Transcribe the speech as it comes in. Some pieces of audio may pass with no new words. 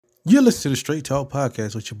You're listening to the Straight Talk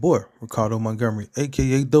Podcast with your boy, Ricardo Montgomery,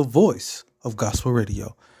 a.k.a. the voice of gospel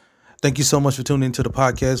radio. Thank you so much for tuning into the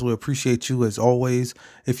podcast. We appreciate you as always.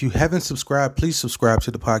 If you haven't subscribed, please subscribe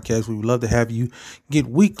to the podcast. We would love to have you get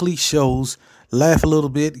weekly shows, laugh a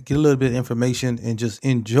little bit, get a little bit of information, and just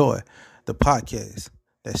enjoy the podcast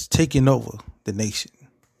that's taking over the nation.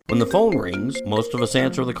 When the phone rings, most of us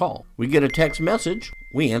answer the call. We get a text message,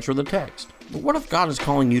 we answer the text. But what if God is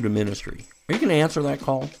calling you to ministry? Are you going to answer that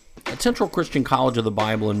call? At Central Christian College of the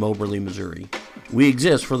Bible in Moberly, Missouri, we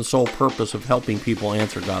exist for the sole purpose of helping people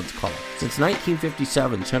answer God's call. Since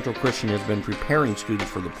 1957, Central Christian has been preparing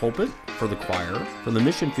students for the pulpit, for the choir, for the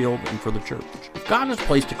mission field, and for the church. If God has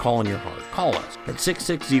placed a call in your heart, call us at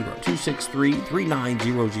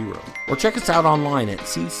 660-263-3900 or check us out online at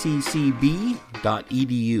cccb.edu.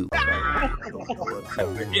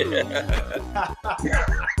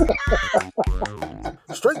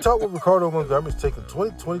 Straight Talk with Ricardo Montgomery is taking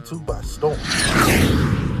 2022 by storm.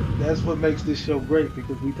 That's what makes this show great,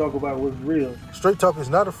 because we talk about what's real. Straight Talk is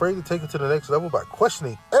not afraid to take it to the next level by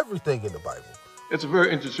questioning everything in the Bible. It's a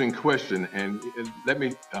very interesting question, and let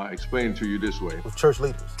me explain it to you this way. With church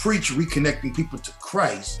leaders. Preach reconnecting people to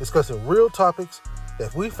Christ. Discussing real topics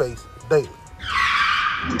that we face daily.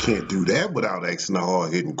 You can't do that without asking a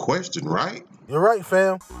hard-hitting question, right? You're right,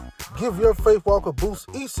 fam. Give your faith walk a boost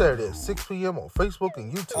each Saturday at 6 p.m. on Facebook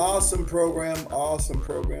and YouTube. Awesome program.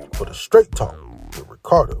 For the Straight Talk with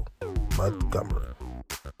Ricardo Montgomery.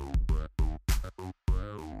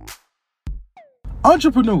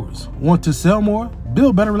 Entrepreneurs want to sell more,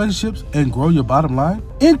 build better relationships, and grow your bottom line?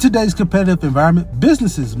 In today's competitive environment,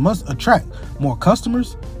 businesses must attract more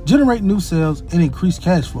customers, generate new sales, and increase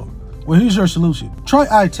cash flow. Well, here's your solution. Try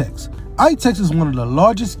iTex. iTex is one of the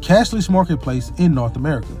largest cashless marketplaces in North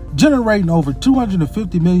America, generating over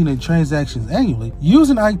 250 million in transactions annually.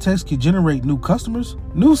 Using iTex can generate new customers,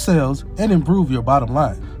 new sales, and improve your bottom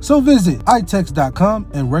line. So visit itex.com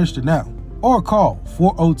and register now, or call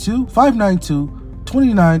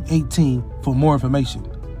 402-592-2918 for more information.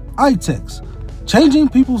 iTex, changing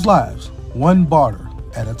people's lives one barter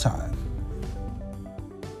at a time.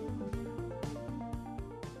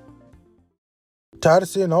 Tired of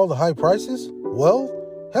seeing all the high prices? Well,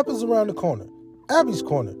 help is around the corner. Abby's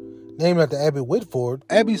Corner. Named after Abby Whitford,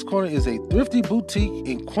 Abby's Corner is a thrifty boutique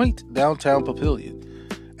in quaint downtown Papillion.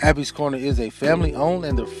 Abby's Corner is a family-owned,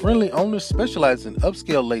 and the friendly owners specialize in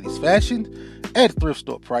upscale ladies' fashion at thrift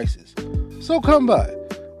store prices. So come by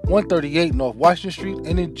 138 North Washington Street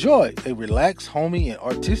and enjoy a relaxed, homey, and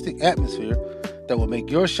artistic atmosphere that will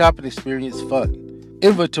make your shopping experience fun.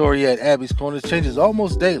 Inventory at Abby's Corner changes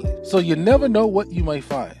almost daily, so you never know what you may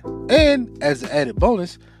find. And as an added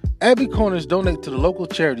bonus, Abby Corners donate to the local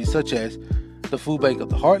charities such as the Food Bank of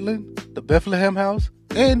the Heartland, the Bethlehem House,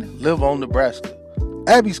 and Live On Nebraska.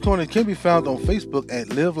 Abby's Corner can be found on Facebook at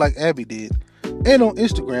Live Like Abby Did, and on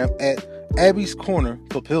Instagram at Abby's Corner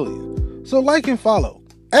Papillion. So like and follow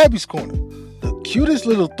Abby's Corner, the cutest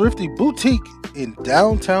little thrifty boutique in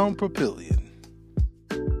downtown Papillion.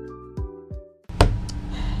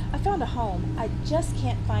 I found a home. I just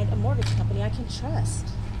can't find a mortgage company I can trust.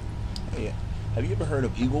 Hey, have you ever heard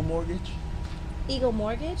of Eagle Mortgage? Eagle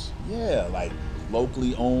Mortgage? Yeah, like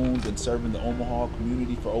locally owned and serving the Omaha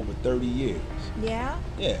community for over 30 years. Yeah?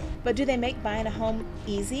 Yeah. But do they make buying a home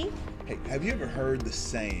easy? Hey, have you ever heard the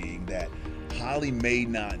saying that Holly may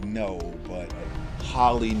not know, but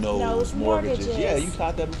Holly knows mortgages? Yeah, you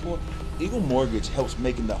caught that before? Eagle Mortgage helps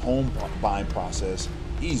making the home buying process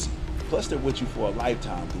easy. Plus, they're with you for a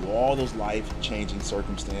lifetime through all those life-changing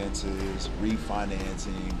circumstances,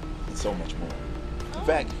 refinancing, and so much more. In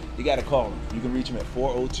fact, you got to call them. You can reach them at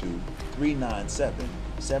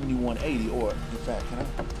 402-397-7180, or in fact,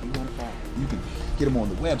 you can get them on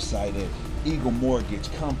the website at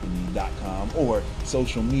eaglemortgagecompany.com or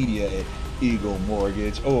social media at Eagle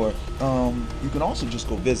Mortgage, or you can also just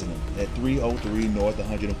go visit them at 303 North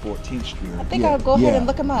 114th Street. I think I'll go ahead and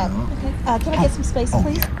look them up. Okay. Can I get some space,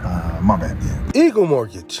 please? My bad, yeah. Eagle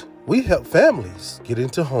Mortgage. We help families get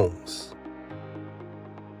into homes.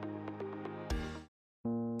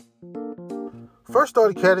 First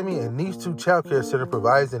Start Academy and Needs 2 Child Care Center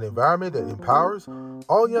provides an environment that empowers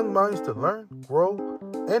all young minds to learn, grow,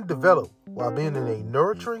 and develop while being in a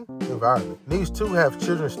nurturing environment. Needs 2 have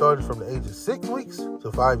children starting from the age of 6 weeks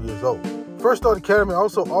to 5 years old. First Start Academy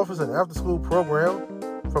also offers an after-school program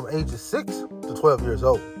from ages 6 to 12 years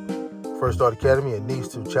old. First Start Academy and Needs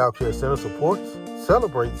 2 Child Care Center supports,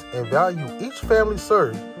 celebrates, and values each family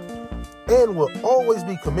served, and will always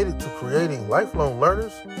be committed to creating lifelong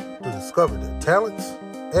learners to discover their talents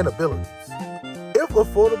and abilities. If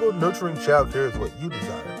affordable, nurturing childcare is what you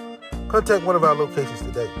desire, contact one of our locations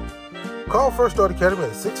today. Call First Start Academy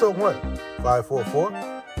at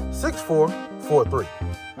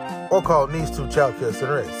 601-544-6443 or call Needs 2 Child Care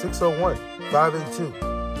Center at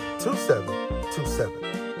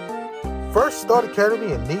 601-582-2727. First Start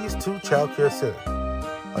Academy and Needs 2 Child Care Center,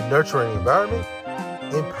 a nurturing environment,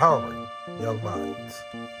 empowering young minds.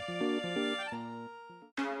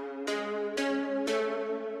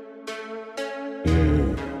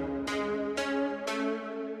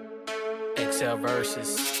 Excel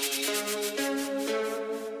Versus.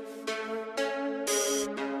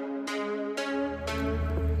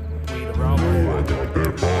 We the Roman.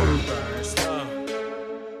 Burn stuff.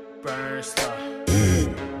 Burn stuff.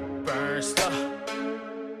 Burn stuff.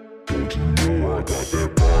 Don't you know I got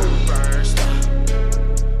that burn? Burn stuff.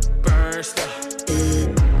 Burn stuff.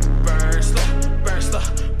 Burn stuff. Burn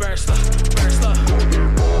stuff. Burn stuff. Burn stuff.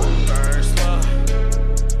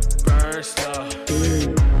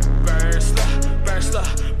 Burn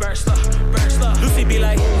stuff. Burn stuff. Lucy be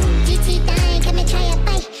like,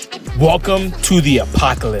 welcome to the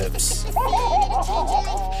apocalypse.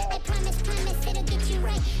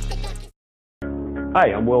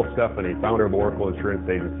 Hi, I'm Will Stephanie, founder of Oracle Insurance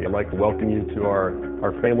Agency. I'd like to welcome you to our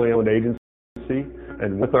family-owned agency.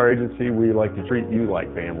 And with our agency, we like to treat you like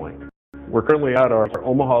family. We're currently at our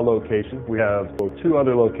Omaha location. We have 2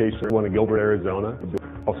 other locations, one in Gilbert, Arizona,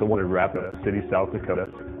 also one in Rapid City, South Dakota.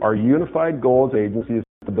 Our unified goal as agency is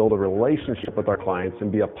to build a relationship with our clients and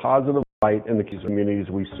be a positive light in the communities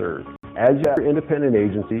we serve. As your independent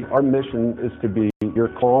agency, our mission is to be your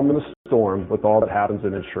calm in the storm with all that happens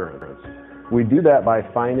in insurance. We do that by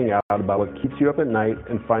finding out about what keeps you up at night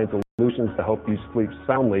and find solutions to help you sleep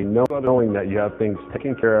soundly, knowing that you have things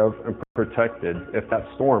taken care of and protected if that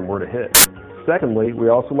storm were to hit. Secondly, we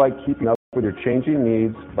also like keeping up with your changing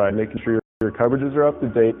needs by making sure your coverages are up to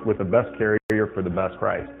date with the best carrier for the best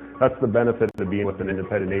price. That's the benefit of being with an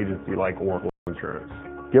independent agency like Oracle Insurance.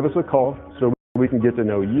 Give us a call so we can get to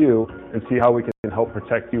know you and see how we can help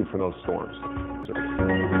protect you from those storms.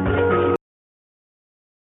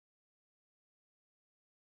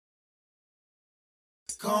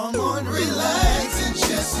 Come on, relax and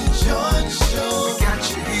just enjoy the show. We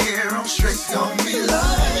got you here on Straight Talk. Don't be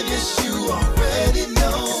lying, yes, you already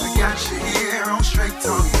know. We got you here on Straight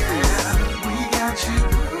Talk, yeah. We got you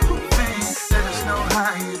grooving. Let us know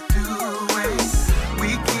how you doing.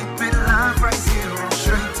 We keep it live right here on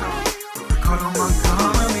Straight Talk. Call on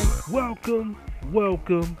Montgomery.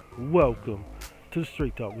 Welcome to the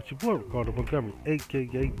Straight Talk with your boy Ricardo Montgomery,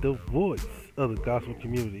 aka the voice of the gospel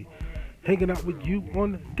community. Hanging out with you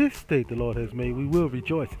on this day the Lord has made. We will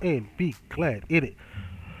rejoice and be glad in it.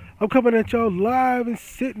 I'm coming at y'all live in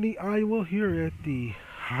Sydney, Iowa, here at the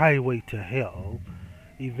Highway to Hell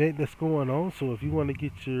event that's going on. So if you want to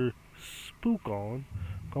get your spook on,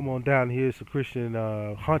 come on down here. It's a Christian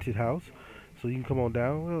haunted house. So you can come on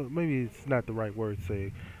down. Well, maybe it's not the right word to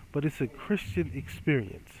say, but it's a Christian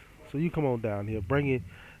experience. So you come on down here, bringing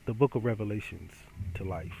the book of Revelations to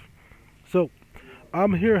life. So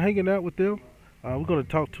I'm here hanging out with them. We're going to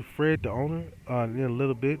talk to Fred, the owner, in a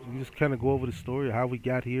little bit. We just kind of go over the story of how we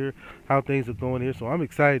got here, how things are going here. So I'm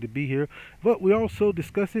excited to be here. But we're also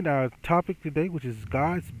discussing our topic today, which is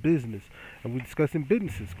God's business. And we're discussing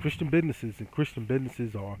businesses, Christian businesses. And Christian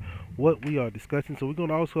businesses are what we are discussing. So we're going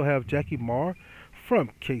to also have Jackie Marr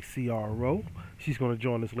from KCRO. She's going to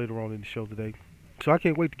join us later on in the show today. So I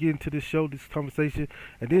can't wait to get into this show, this conversation,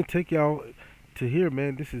 and then take y'all to hear,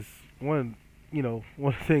 man, this is one of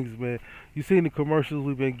the things, man. You seen the commercials,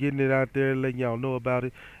 we've been getting it out there, letting y'all know about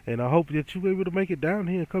it, and I hope that you're able to make it down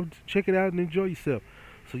here and come check it out and enjoy yourself.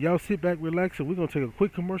 So y'all sit back, relax, and we're going to take a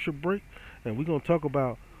quick commercial break, and we're going to talk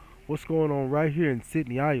about what's going on right here in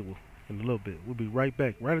Sydney, Iowa in a little bit. We'll be right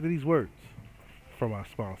back, right after these words from our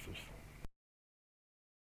sponsors.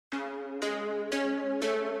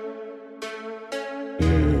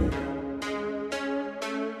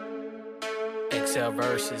 Excel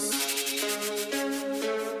Versus.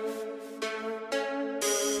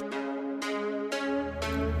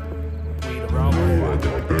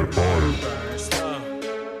 Burn stuff,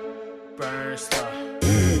 burn stuff,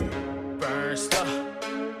 burn stuff.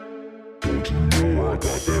 Don't you know I got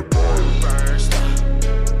that burn? Burn stuff,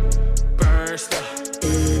 burn stuff,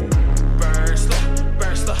 burn stuff,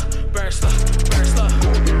 burn stuff, burn stuff, burn stuff,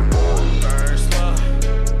 burn stuff,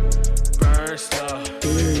 burn stuff,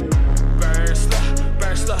 burn stuff,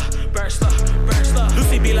 burn stuff, burn stuff, burn stuff.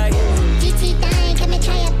 Lucy be like,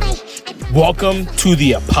 welcome to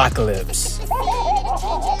the apocalypse.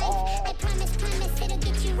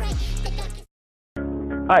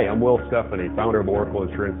 Hi, I'm Will Stephanie, founder of Oracle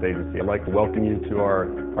Insurance Agency. I'd like to welcome you to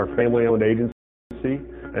our family-owned agency.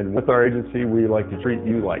 and with our agency, we like to treat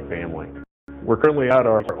you like family. We're currently at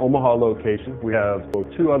our Omaha location. We have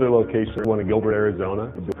 2 other locations, one in Gilbert,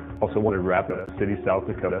 Arizona, also one in Rapid City, South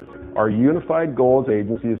Dakota. Our unified goal as an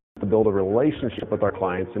agency is to build a relationship with our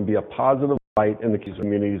clients and be a positive light in the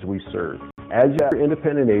communities we serve. As an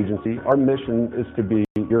independent agency, our mission is to be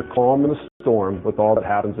your calm in a storm with all that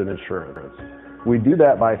happens in insurance. We do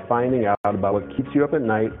that by finding out about what keeps you up at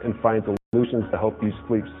night and find solutions to help you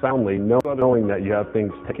sleep soundly, knowing that you have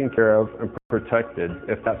things taken care of and protected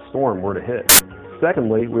if that storm were to hit.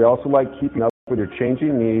 Secondly, we also like keeping up with your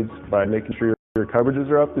changing needs by making sure your coverages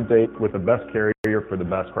are up to date with the best carrier for the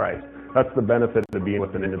best price. That's the benefit of being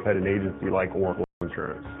with an independent agency like Oracle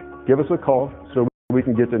Insurance. Give us a call so we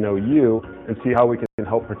can get to know you and see how we can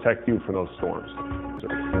help protect you from those storms.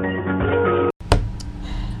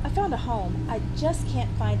 I found a home. I just can't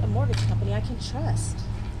find a mortgage company I can trust.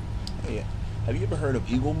 Hey, have you ever heard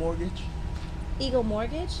of Eagle Mortgage? Eagle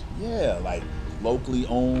Mortgage? Yeah, like locally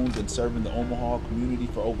owned and serving the Omaha community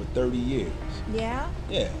for over 30 years. Yeah?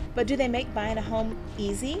 Yeah. But do they make buying a home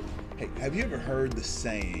easy? Hey, have you ever heard the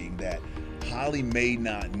saying that Holly may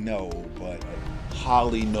not know, but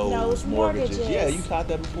Holly knows mortgages? Yeah, you caught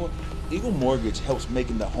that before? Eagle Mortgage helps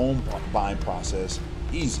making the home buying process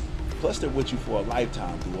easy. Plus, they're with you for a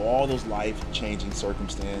lifetime through all those life-changing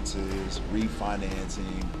circumstances,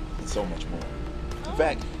 refinancing, and so much more. In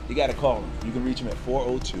fact, you got to call them. You can reach them at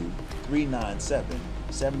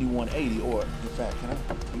 402-397-7180, or in fact,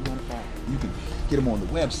 you can get them on the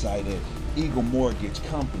website at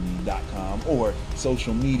eaglemortgagecompany.com or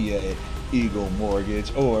social media at Eagle Mortgage,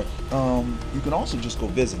 or you can also just go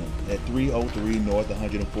visit them at 303 North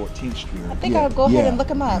 114th Street. I think I'll go ahead and look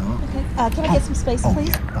them up. Okay. Can I get some space,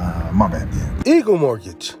 please? My bad, yeah. Eagle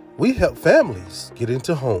Mortgage. We help families get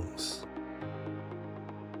into homes.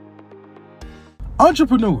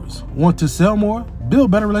 Entrepreneurs want to sell more,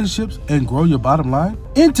 build better relationships, and grow your bottom line?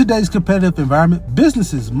 In today's competitive environment,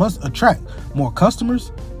 businesses must attract more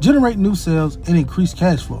customers, generate new sales, and increase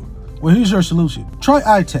cash flow. Well, here's your solution. Try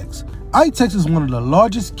iTex. iTex is one of the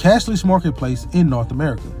largest cashless marketplaces in North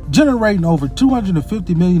America, generating over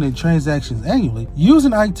 250 million in transactions annually.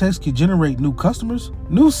 Using iTex can generate new customers,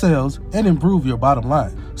 new sales, and improve your bottom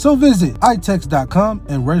line. So visit itex.com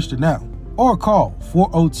and register now, or call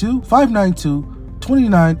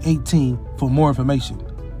 402-592-2918 for more information.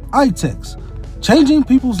 iTex, changing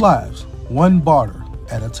people's lives, one barter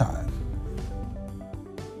at a time.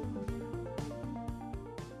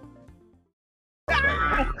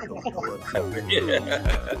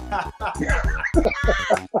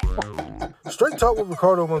 Straight Talk with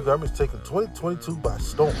Ricardo Montgomery is taking 2022 by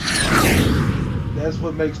storm. That's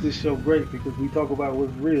what makes this show great, because we talk about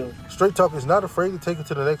what's real. Straight Talk is not afraid to take it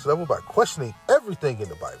to the next level by questioning everything in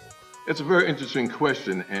the Bible. It's a very interesting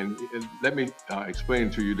question, and let me explain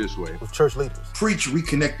it to you this way. With church leaders. Preach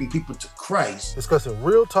reconnecting people to Christ. Discussing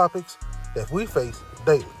real topics that we face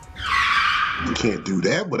daily. You can't do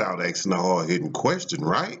that without asking a hard-hitting question,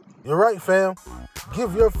 right? You're right, fam.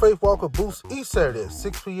 Give your faith walk a boost each Saturday at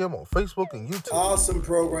 6 p.m. on Facebook and YouTube. Awesome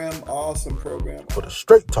program. For the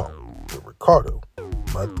Straight Talk with Ricardo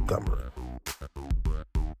Montgomery.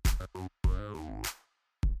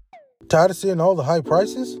 Tired of seeing all the high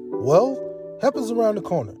prices? Well, help is around the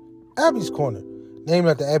corner. Abby's Corner. Named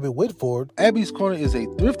after Abby Whitford, Abby's Corner is a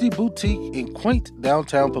thrifty boutique in quaint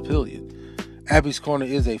downtown Papillion. Abby's Corner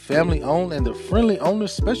is a family-owned, and the friendly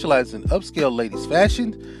owners specialize in upscale ladies'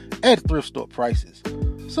 fashion at thrift store prices.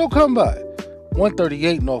 So come by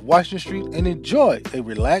 138 North Washington Street and enjoy a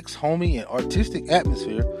relaxed, homey, and artistic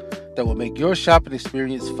atmosphere that will make your shopping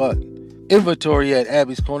experience fun. Inventory at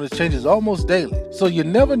Abby's Corner changes almost daily, so you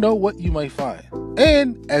never know what you may find.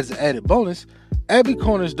 And as an added bonus, Abby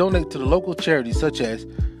Corners donate to the local charities such as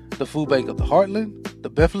the Food Bank of the Heartland, the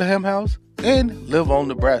Bethlehem House, and Live On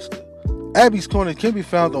Nebraska. Abby's Corner can be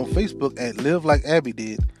found on Facebook at Live Like Abby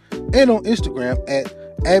Did, and on Instagram at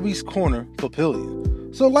Abby's Corner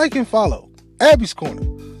Papillion. So like and follow Abby's Corner,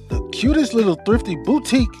 the cutest little thrifty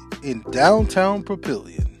boutique in downtown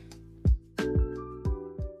Papillion.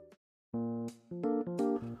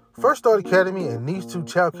 First Start Academy and Needs 2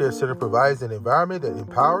 Child Care Center provides an environment that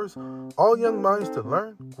empowers all young minds to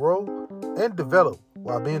learn, grow, and develop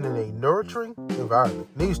while being in a nurturing environment.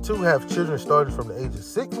 Needs 2 have children starting from the age of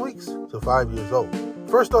 6 weeks to 5 years old.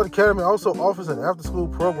 First Start Academy also offers an after-school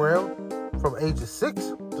program from ages 6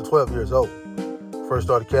 to 12 years old. First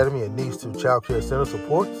Start Academy and Needs 2 Child Care Center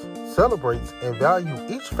supports, celebrates, and values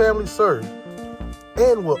each family served,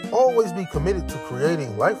 and will always be committed to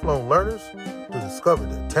creating lifelong learners to discover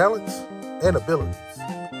their talents and abilities.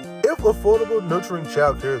 If affordable, nurturing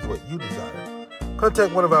childcare is what you desire,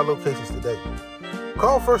 contact one of our locations today.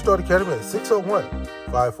 Call First Start Academy at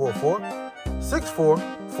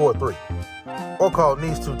 601-544-6443 or call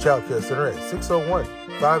Needs 2 Child Care Center at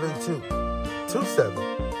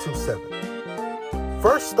 601-582-2727.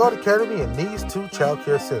 First Start Academy and Needs 2 Child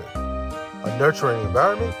Care Center, a nurturing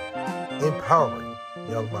environment, empowering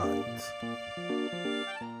young minds.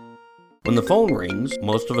 When the phone rings,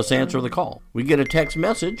 most of us answer the call. We get a text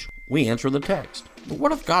message, we answer the text. But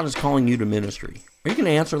what if God is calling you to ministry? Are you going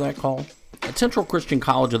to answer that call? At Central Christian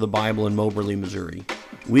College of the Bible in Moberly, Missouri,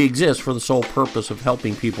 we exist for the sole purpose of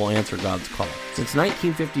helping people answer God's call. Since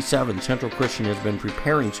 1957, Central Christian has been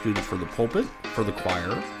preparing students for the pulpit, for the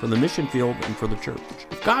choir, for the mission field, and for the church.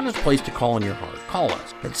 If God has placed a call in your heart, call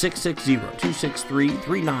us at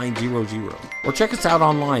 660-263-3900 or check us out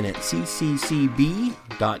online at cccb.edu.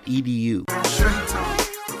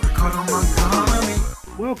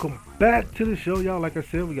 Welcome back to the show, y'all. Like I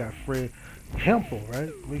said, we got Fred Hempel, right?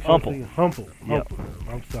 Humple. Yep.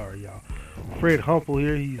 I'm sorry, y'all. Fred Humple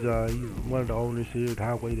here. He's one of the owners here at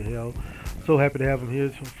Highway to Hell. So happy to have him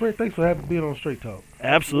here. So Fred, thanks for being on Straight Talk.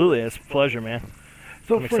 Absolutely, it's a pleasure, man.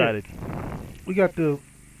 So I'm Fred, excited. We got the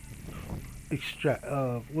what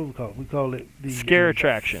we call it? We call it the Scare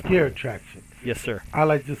Attraction. Scare Attraction. Yes, sir. I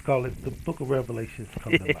like to just call it the Book of Revelations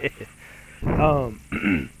come to life.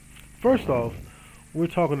 First off, we're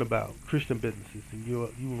talking about Christian businesses, and you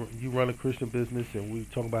run a Christian business, and we're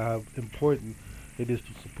talking about how important it is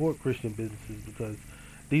to support Christian businesses because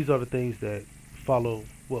these are the things that follow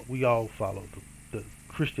what we all follow, the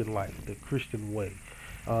Christian life, the Christian way.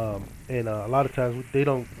 And a lot of times we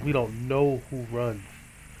don't know who runs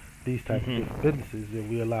these types of businesses, and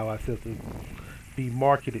we allow ourselves to be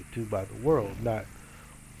marketed to by the world, not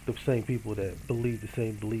the same people that believe the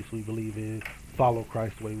same beliefs we believe in, follow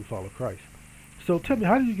Christ the way we follow Christ. So tell me,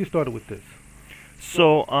 how did you get started with this?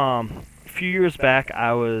 So a few years back,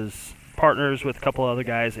 I was partners with a couple other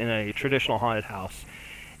guys in a traditional haunted house,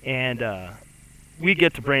 and we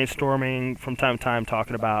get to brainstorming from time to time,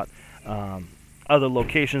 talking about other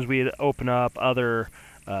locations we'd open up, other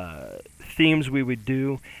themes we would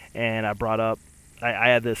do, and I brought up, I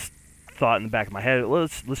had this thought in the back of my head,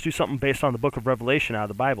 let's do something based on the Book of Revelation out of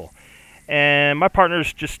the Bible, and my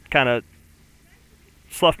partners just kind of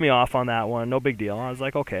sloughed me off on that one. No big deal. I was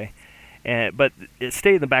like, okay. But it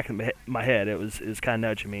stayed in the back of my head. It was kind of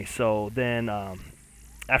nudging me. So then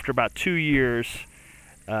after about 2 years,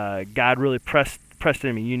 God really pressed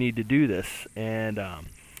in me, you need to do this. And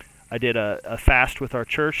I did a fast with our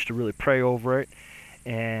church to really pray over it.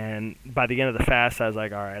 And by the end of the fast, I was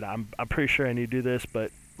like, all right, I'm pretty sure I need to do this,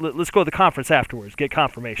 but let's go to the conference afterwards, get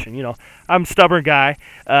confirmation. You know, I'm a stubborn guy,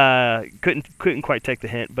 couldn't quite take the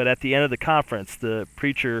hint. But at the end of the conference, the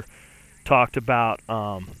preacher talked about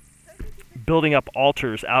building up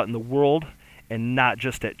altars out in the world and not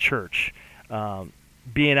just at church,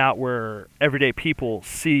 being out where everyday people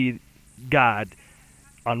see God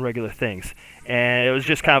on regular things. And it was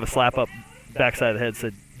just kind of a slap up backside of the head.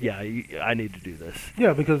 Said, yeah, I need to do this.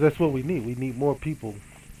 Yeah, because that's what we need. We need more people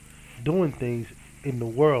doing things in the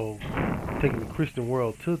world, taking the Christian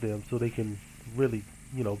world to them, so they can really,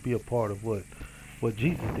 be a part of what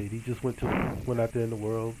Jesus did. He just went out there in the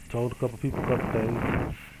world, told a couple people a couple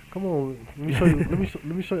things. Come on, let me show you. let me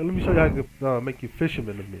show you how I can make you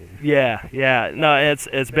fishermen of men. Yeah. No,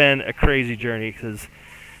 it's been a crazy journey because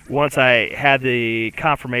once I had the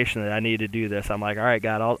confirmation that I needed to do this, I'm like, all right,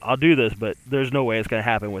 God, I'll do this, but there's no way it's going to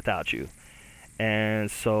happen without you. And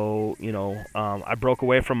so, I broke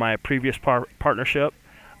away from my previous partnership,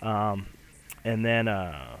 and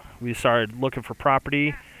then we started looking for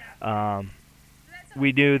property.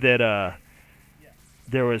 We knew that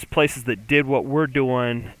there was places that did what we're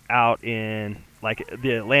doing out in like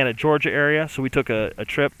the Atlanta, Georgia area. So we took a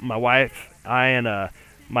trip, my wife, I, and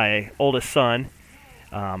my oldest son.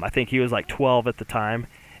 I think he was like 12 at the time,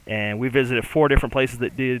 and we visited 4 different places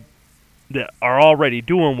that are already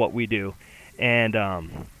doing what we do. And it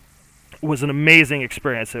was an amazing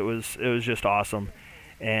experience. It was just awesome,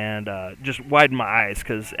 and just widened my eyes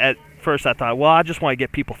because at first I thought, well, I just want to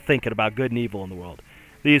get people thinking about good and evil in the world.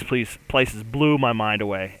 These places blew my mind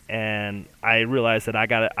away, and I realized that I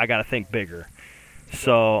gotta think bigger.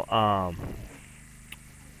 So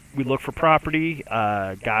we looked for property.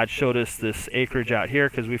 God showed us this acreage out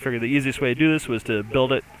here because we figured the easiest way to do this was to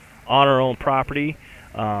build it on our own property,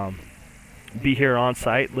 be here on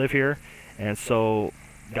site, live here. And so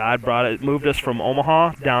God moved us from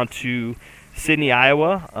Omaha down to Sidney,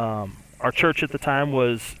 Iowa. Our church at the time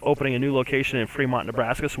was opening a new location in Fremont,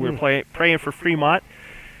 Nebraska, so we were praying for Fremont.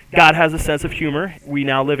 God has a sense of humor. We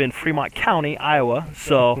now live in Fremont County, Iowa,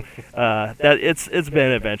 so that it's been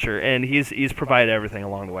an adventure, and he's provided everything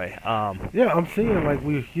along the way. Yeah, I'm seeing like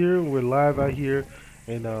we're here, we're live out here,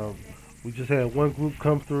 and we just had one group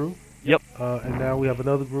come through. Yep. And now we have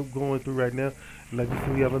another group going through right now, and like you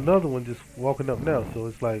see, we have another one just walking up now. So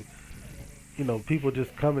it's like, you know, people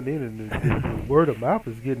just coming in, and the word of mouth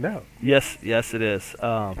is getting out. Yes, it is.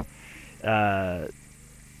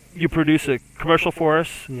 You produce a commercial for us,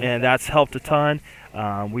 and that's helped a ton.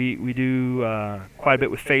 We do quite a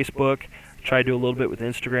bit with Facebook. Try to do a little bit with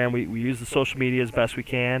Instagram. We use the social media as best we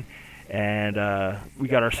can, and we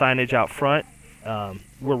got our signage out front.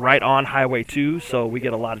 We're right on Highway 2, so we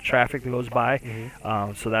get a lot of traffic that goes by.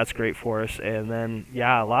 So that's great for us. And then,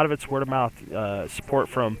 a lot of it's word of mouth. Support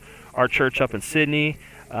from our church up in Sydney.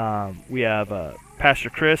 We have Pastor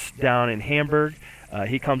Chris down in Hamburg.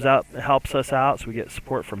 He comes out and helps us out, so we get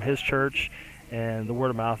support from his church. And the word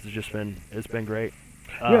of mouth has just been great.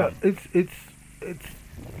 It's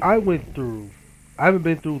I went through. I haven't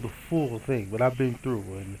been through the full thing, but I've been through.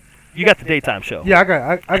 And you got the daytime show. Yeah,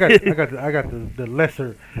 I got the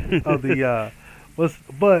lesser of the.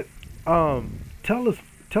 But tell us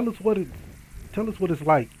what it's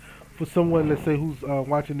like for someone, let's say, who's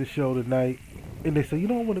watching the show tonight, and they say, you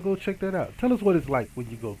know, I want to go check that out. Tell us what it's like when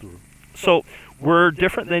you go through. So we're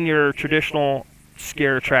different than your traditional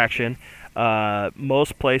scare attraction.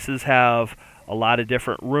 Most places have a lot of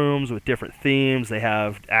different rooms with different themes. They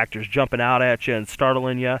have actors jumping out at you and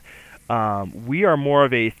startling you. We are more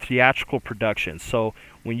of a theatrical production. So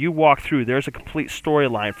when you walk through, there's a complete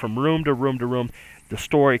storyline from room to room to room. The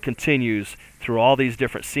story continues through all these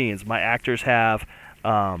different scenes. My actors have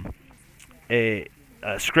a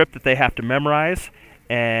script that they have to memorize,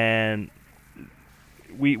 and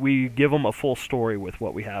we give them a full story with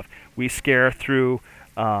what we have. We scare through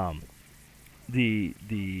the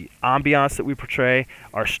ambiance that we portray,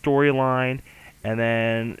 our storyline, and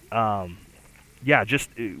then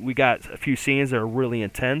we got a few scenes that are really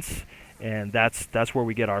intense, and that's where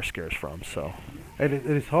we get our scares from. So, and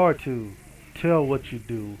it's hard to tell what you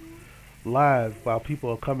do live while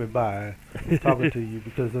people are coming by talking to you,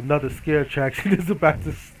 because another scare attraction is about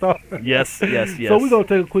to start. Yes. So we're gonna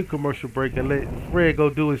take a quick commercial break and let Fred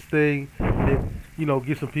go do his thing, and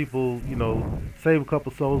get some people, save a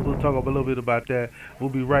couple souls. We'll talk a little bit about that.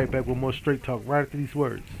 We'll be right back with more Straight Talk right after these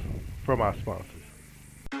words from our sponsors.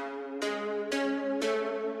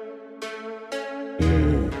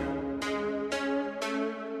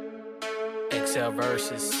 XL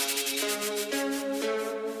Versus.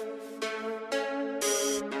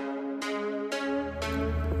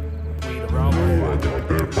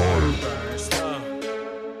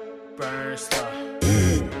 Burn stuff.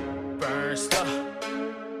 Burn stuff.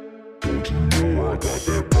 Don't you know I got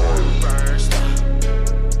that body? Burn stuff.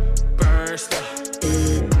 Burn stuff.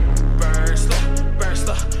 Burn stuff. Burn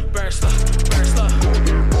stuff. Burn stuff. Burn stuff.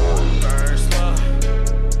 Burn stuff.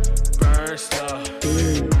 Burn stuff.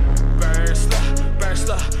 Burn stuff. Burn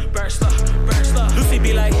stuff. Burn stuff. Burn stuff. Lucy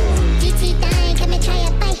be like,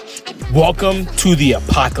 welcome to the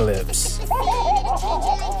apocalypse.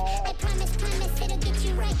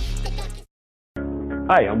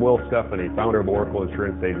 Hi, I'm Will Stephanie, founder of Oracle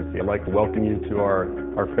Insurance Agency. I'd like to welcome you to our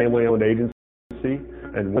family-owned agency.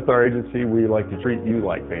 And with our agency, we like to treat you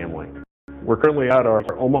like family. We're currently at our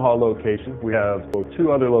Omaha location. We have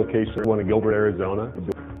 2 other locations, one in Gilbert, Arizona,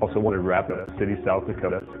 also one in Rapid City, South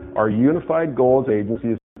Dakota. Our unified goal as an agency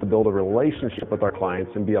is to build a relationship with our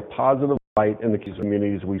clients and be a positive light in the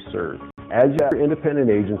communities we serve. As your independent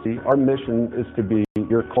agency, our mission is to be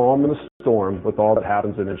your calm in the storm with all that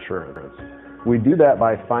happens in insurance. We do that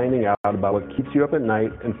by finding out about what keeps you up at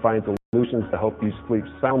night and find solutions to help you sleep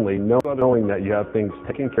soundly, knowing that you have things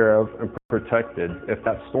taken care of and protected if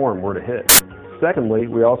that storm were to hit. Secondly,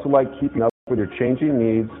 we also like keeping up with your changing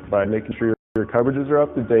needs by making sure your coverages are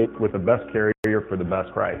up to date with the best carrier for the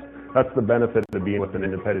best price. That's the benefit of being with an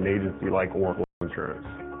independent agency like Oracle Insurance.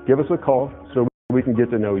 Give us a call so we can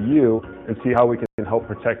get to know you and see how we can help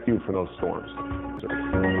protect you from those storms.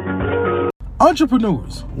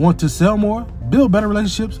 Entrepreneurs want to sell more, build better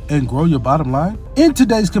relationships, and grow your bottom line? In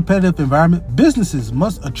today's competitive environment, businesses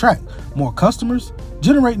must attract more customers,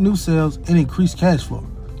 generate new sales, and increase cash flow.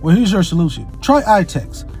 Well, here's your solution. Try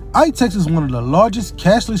iTex. iTex is one of the largest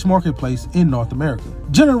cashless marketplaces in North America,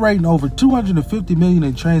 generating over 250 million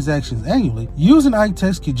in transactions annually. Using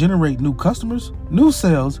iTex can generate new customers, new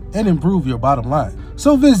sales, and improve your bottom line.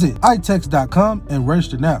 So visit itex.com and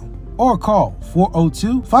register now, or call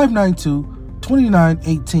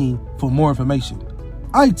 402-592-2918 for more information.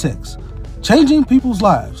 iTex, changing people's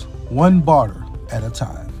lives one barter at a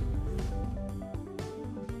time.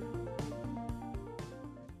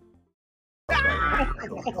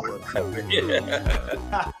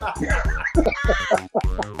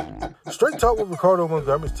 Straight Talk with Ricardo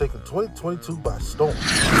Montgomery is taking 2022 by storm.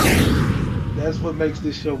 That's what makes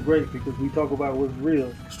this show great, because we talk about what's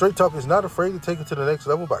real. Straight Talk is not afraid to take it to the next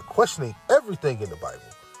level by questioning everything in the Bible.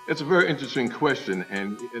 It's a very interesting question,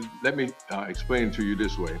 and let me explain it to you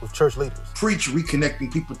this way. With church leaders. Preach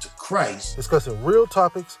reconnecting people to Christ. Discussing real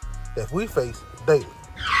topics that we face daily.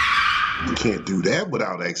 You can't do that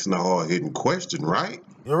without asking a hard-hitting question, right?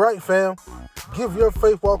 You're right, fam. Give your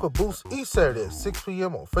faith walk a boost each Saturday at 6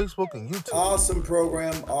 p.m. on Facebook and YouTube. Awesome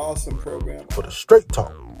program. For the Straight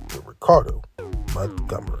Talk with Ricardo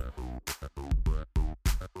Montgomery.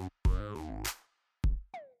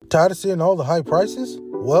 Tired of seeing all the high prices?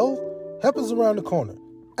 Well, help is around the corner.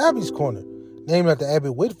 Abby's Corner. Named after Abby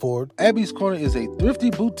Whitford, Abby's Corner is a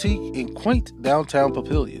thrifty boutique in quaint downtown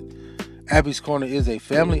Papillion. Abby's Corner is a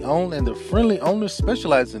family-owned, and the friendly owners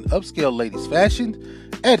specialize in upscale ladies' fashion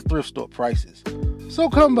at thrift store prices. So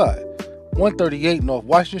come by 138 North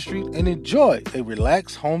Washington Street and enjoy a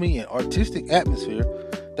relaxed, homey, and artistic atmosphere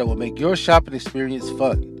that will make your shopping experience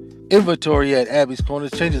fun. Inventory at Abby's Corner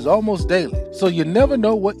changes almost daily, so you never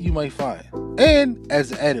know what you may find. And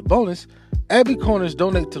as an added bonus, Abby Corners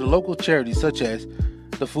donate to the local charities such as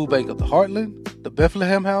the Food Bank of the Heartland, the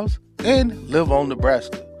Bethlehem House, and Live On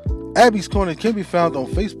Nebraska. Abby's Corner can be found on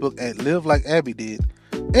Facebook at Live Like Abby Did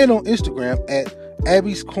and on Instagram at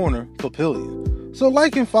Abby's Corner Papillion. So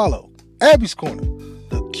like and follow Abby's Corner,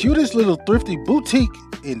 the cutest little thrifty boutique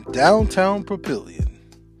in downtown Papillion.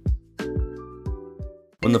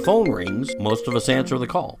 When the phone rings, most of us answer the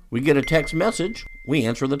call. We get a text message, we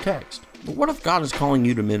answer the text. But what if God is calling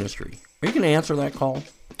you to ministry? Are you going to answer that call?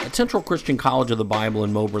 At Central Christian College of the Bible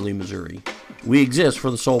in Moberly, Missouri, we exist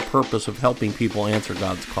for the sole purpose of helping people answer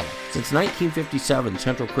God's call. Since 1957,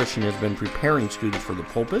 Central Christian has been preparing students for the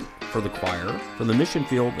pulpit, for the choir, for the mission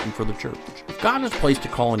field, and for the church. If God has placed a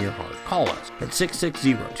call in your heart, call us at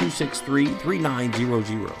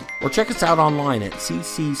 660-263-3900 or check us out online at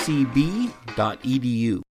cccb.edu.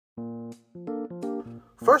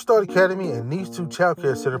 First Start Academy and Needs 2 Child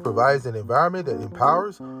Care Center provides an environment that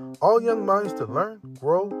empowers all young minds to learn,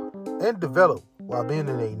 grow, and develop while being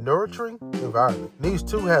in a nurturing environment. Needs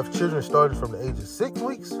 2 have children starting from the age of 6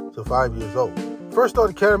 weeks to 5 years old. First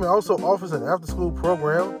Start Academy also offers an after-school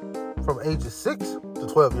program from ages 6 to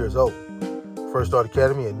 12 years old. First Start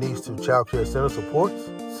Academy and Needs 2 Child Care Center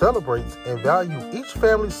supports, celebrates, and values each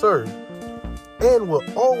family served and will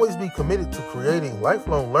always be committed to creating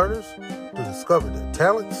lifelong learners to discover their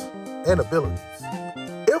talents and abilities.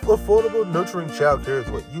 If affordable, nurturing childcare is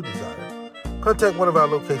what you desire, contact one of our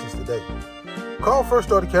locations today. Call First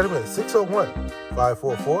Start Academy at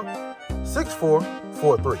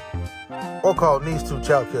 601-544-6443 or call Needs 2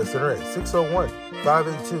 Child Care Center at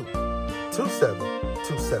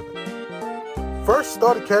 601-582-2727. First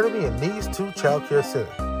Start Academy and Needs 2 Child Care Center,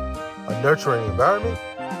 a nurturing environment,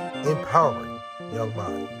 empowering young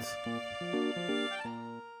minds.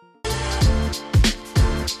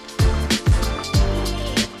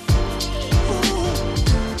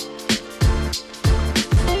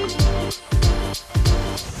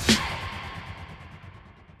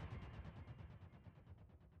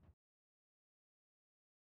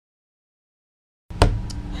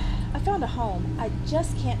 I found a home. I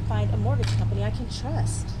just can't find a mortgage company I can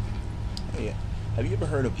trust. Hey, have you ever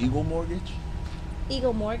heard of Eagle Mortgage?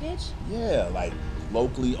 Eagle Mortgage? Yeah, like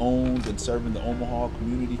locally owned and serving the Omaha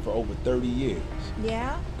community for over 30 years.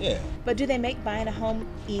 Yeah? Yeah. But do they make buying a home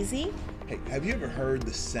easy? Hey, have you ever heard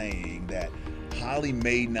the saying that Holly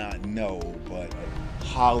may not know, but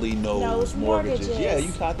Holly knows mortgages? Yeah,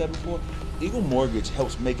 you caught that before? Eagle Mortgage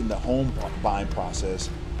helps making the home buying process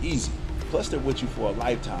easy. Plus, they're with you for a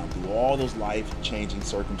lifetime through all those life-changing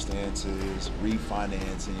circumstances,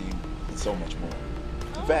 refinancing, and so much more.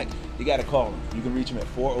 In fact, you got to call them. You can reach them at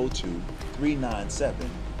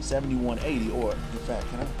 402-397-7180, or in fact,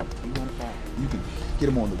 you can get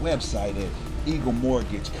them on the website at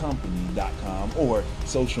eaglemortgagecompany.com or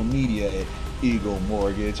social media at Eagle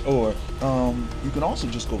Mortgage, or you can also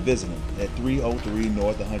just go visit them at 303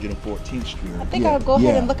 North 114th Street. I think I'll go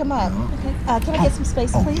ahead and look them up. Okay. Can I get some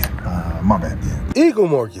space, please? My bad, yeah. Eagle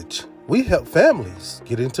Mortgage. We help families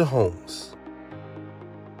get into homes.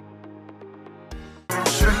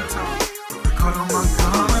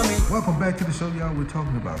 Welcome back to the show, y'all. We're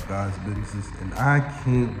talking about God's businesses, and I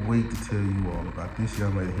can't wait to tell you all about this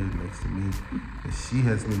young lady here next to me. And she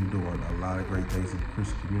has been doing a lot of great things in the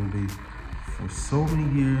Christian community for so many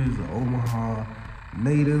years, an Omaha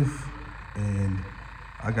native, and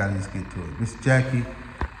I gotta just get to it. Miss Jackie,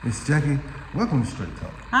 welcome to Straight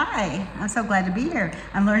Talk. Hi, I'm so glad to be here.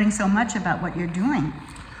 I'm learning so much about what you're doing.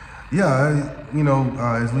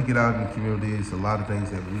 As we get out in the community, it's a lot of things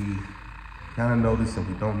that we kind of notice and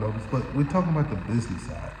we don't notice, but we're talking about the business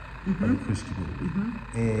side of the Christian community.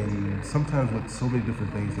 And sometimes with so many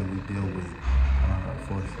different things that we deal with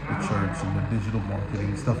for the church and the digital marketing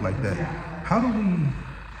and stuff like that, how do we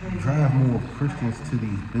drive more Christians to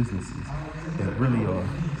these businesses that really are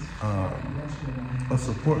a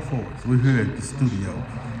support for us? We're here at the studio,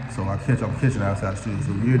 so I'm catching outside the studio,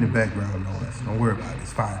 so you're in the background noise. Don't worry about it,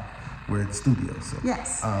 it's fine. We're at the studio. So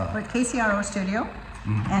yes, we're at KCRO studio,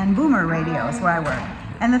 and Boomer Radio is where I work.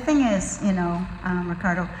 And the thing is,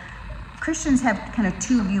 Ricardo, Christians have kind of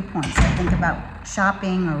two viewpoints, I think, about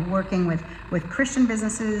shopping or working with Christian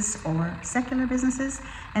businesses or secular businesses.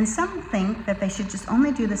 And some think that they should just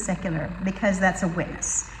only do the secular because that's a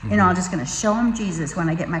witness. I'm just going to show them Jesus when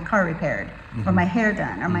I get my car repaired or my hair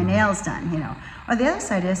done or my nails done, Or the other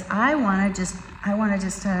side is I want to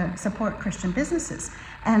just support Christian businesses.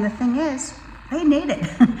 And the thing is, they need it.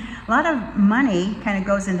 A lot of money kind of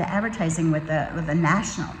goes into advertising with the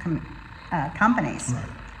national companies. Right.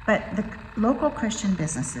 But the local Christian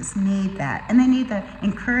businesses need that, and they need the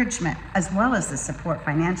encouragement as well as the support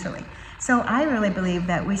financially. So I really believe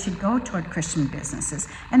that we should go toward Christian businesses,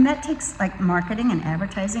 and that takes like marketing and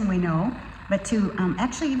advertising, we know, but to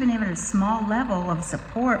actually even at a small level of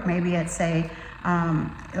support, maybe at say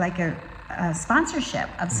like a sponsorship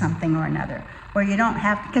of something or another, where you don't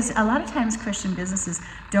have, because a lot of times Christian businesses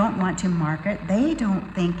don't want to market. They don't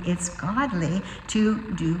think it's godly to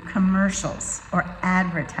do commercials or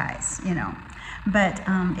advertise, But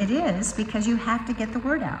it is, because you have to get the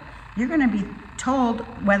word out. You're going to be told,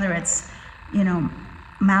 whether it's,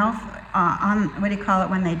 mouth on, what do you call it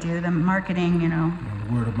when they do the marketing,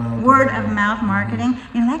 word of mouth marketing.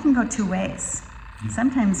 That can go two ways.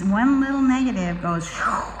 Sometimes one little negative goes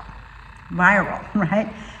viral,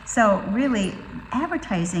 right? So really,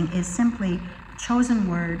 advertising is simply chosen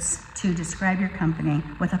words to describe your company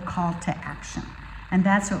with a call to action. And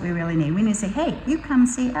that's what we really need. We need to say, hey, you come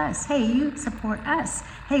see us. Hey, you support us.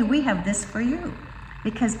 Hey, we have this for you.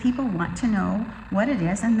 Because people want to know what it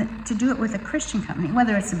is, and to do it with a Christian company,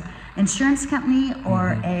 whether it's an insurance company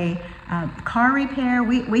or a car repair.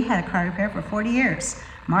 We had a car repair for 40 years,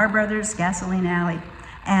 Mar Brothers, Gasoline Alley.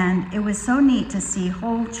 And it was so neat to see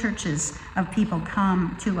whole churches of people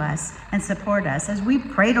come to us and support us as we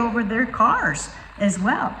prayed over their cars as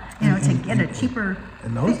well, to get a cheaper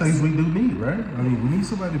And those things we do need, right? I mean, we need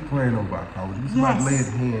somebody praying over our cars. We need somebody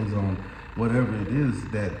laying hands on whatever it is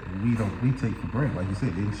that we take for granted. Like you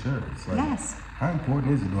said, the insurance. Like, how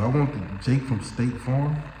important is it? Do I want the Jake from State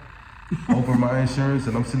Farm over my insurance?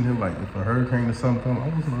 And I'm sitting here like, if a hurricane or something comes,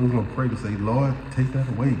 I was going to pray to say, Lord, take that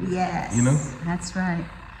away. Yes. That's right.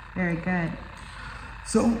 Very good.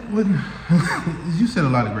 So when you said a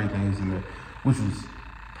lot of great things in there, which was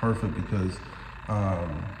perfect, because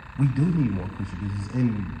we do need more Christian businesses,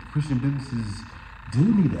 and Christian businesses do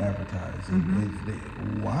need to advertise.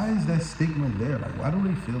 And why is that stigma there? Like, why do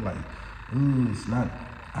they feel like, it's not,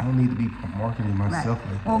 I don't need to be marketing myself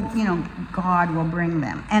like that? Well, God will bring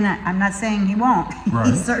them. And I'm not saying he won't.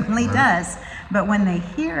 He certainly does. But when they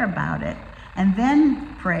hear about it and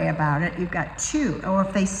then pray about it, you've got two. Or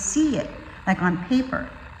if they see it, like on paper,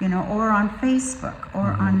 or on Facebook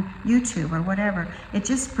or on YouTube or whatever, it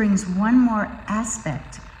just brings one more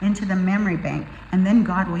aspect into the memory bank, and then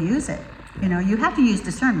God will use it. You have to use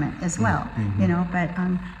discernment as well, but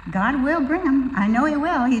God will bring them. I know he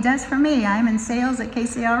will. He does for me. I'm in sales at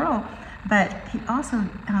KCRO, but he also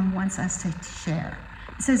wants us to share.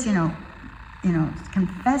 It says,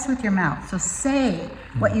 confess with your mouth. So say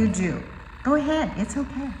what you do. Go ahead. It's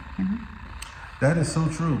okay. That is so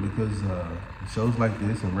true, because shows like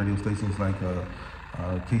this and radio stations like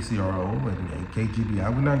KCRO and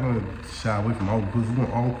KGBI, we're not going to shy away from all, because we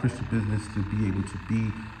want all Christian business to be able to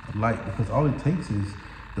be a light, because all it takes is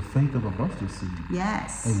the faith of a mustard seed.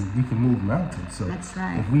 Yes. And we can move mountains. So that's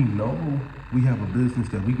right. If we know we have a business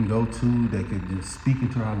that we can go to that can just speak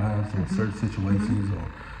into our lives in certain situations, or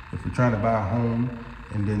if we're trying to buy a home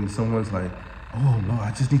and then someone's like, oh Lord,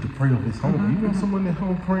 I just need to pray over this home. You want someone at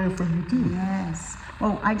home praying for you too. Yes.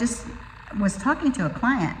 Well, I just was talking to a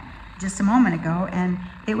client just a moment ago, and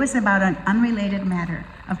it was about an unrelated matter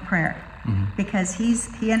of prayer, because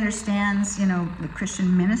he understands, the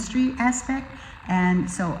Christian ministry aspect, and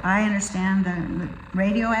so I understand the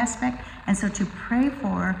radio aspect, and so to pray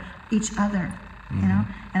for each other,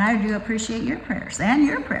 and I do appreciate your prayers and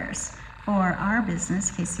your prayers for our business,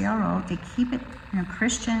 KCRO, to keep it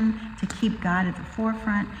Christian, to keep God at the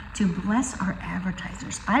forefront, to bless our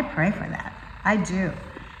advertisers. I pray for that. I do.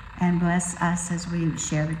 and bless us as we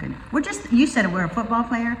share the good. You said we're a football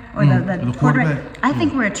player or the quarterback. I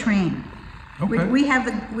think we're a train. Okay. We have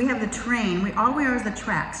the train. All we are is the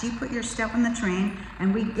tracks. You put your stuff in the train,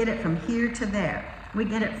 and we get it from here to there. We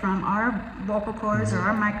get it from our vocal cords or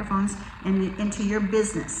our microphones and into your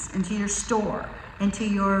business, into your store, into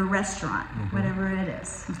your restaurant, whatever it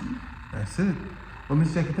is. That's it. Well,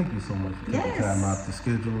 Ms. Jackie, thank you so much for taking time out the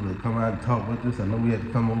schedule to come out and talk with us. I know we had to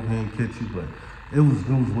come over here and catch you, but it was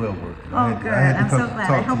well worth it. Good. I'm so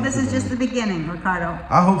glad. I hope this is just the beginning, Ricardo.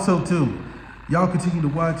 I hope so too. Y'all continue to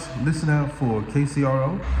watch, listen out for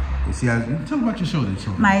KCRO, and see how you tell about your show this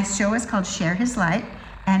show. My show is called Share His Light,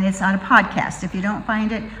 and it's on a podcast. If you don't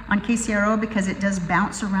find it on KCRO, because it does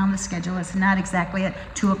bounce around the schedule, it's not exactly at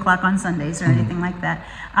 2 o'clock on Sundays or anything like that.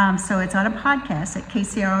 So it's on a podcast at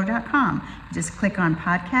kcro.com. Just click on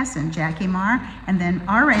podcast and Jackie Marr, and then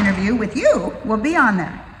our interview with you will be on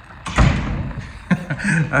there.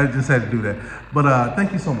 I just had to do that. But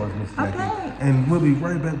thank you so much, Ms. Jackie. Okay. And we'll be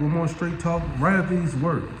right back with more Straight Talk right after these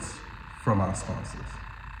words from our sponsors.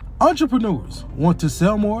 Entrepreneurs want to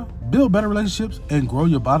sell more, build better relationships, and grow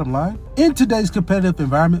your bottom line? In today's competitive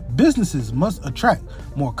environment, businesses must attract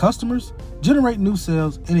more customers, generate new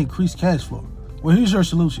sales, and increase cash flow. Well, here's your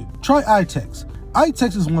solution. Try iTex.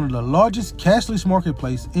 iTex is one of the largest cashless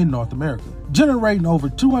marketplaces in North America, generating over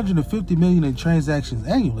 250 million in transactions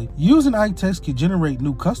annually. Using iTex can generate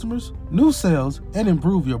new customers, new sales, and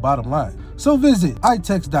improve your bottom line. So visit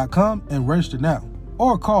itex.com and register now,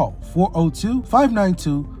 or call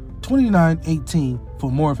 402-592-2918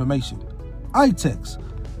 for more information. iTex,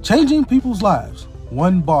 changing people's lives,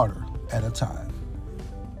 one barter at a time.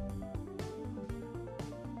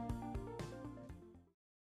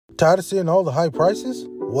 Tired of seeing all the high prices?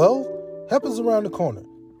 Well, help is around the corner.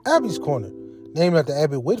 Abby's Corner. Named after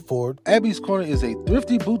Abby Whitford, Abby's Corner is a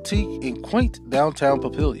thrifty boutique in quaint downtown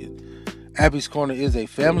Papillion. Abby's Corner is a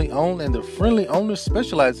family-owned, and the friendly owners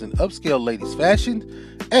specialize in upscale ladies' fashion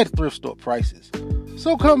at thrift store prices.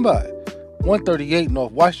 So come by 138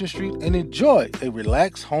 North Washington Street and enjoy a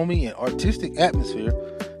relaxed, homey, and artistic atmosphere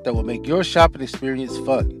that will make your shopping experience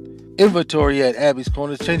fun. Inventory at Abby's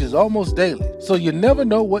Corner changes almost daily, so you never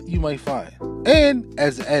know what you may find. And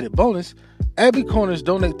as an added bonus, Abby Corners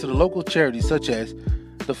donate to the local charities such as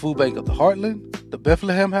the Food Bank of the Heartland, the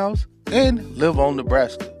Bethlehem House, and Live On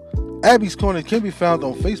Nebraska. Abby's Corner can be found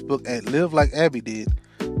on Facebook at Live Like Abby Did,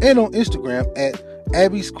 and on Instagram at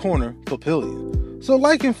Abby's Corner Papillion. So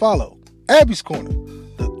like and follow Abby's Corner,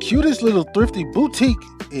 the cutest little thrifty boutique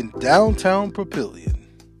in downtown Papillion.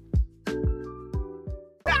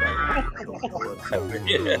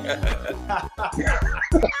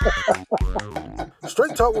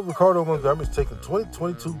 Straight Talk with Ricardo Montgomery is taking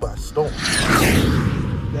 2022 by storm.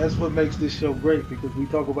 That's what makes this show great, because we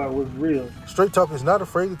talk about what's real. Straight Talk is not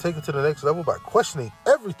afraid to take it to the next level by questioning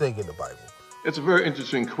everything in the Bible. It's a very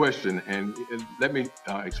interesting question, and let me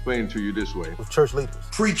explain it to you this way. With church leaders.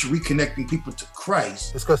 Preach reconnecting people to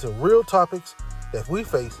Christ. Discussing real topics that we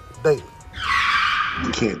face daily.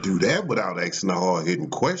 You can't do that without asking a hard-hitting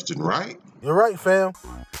question, right? You're right, fam.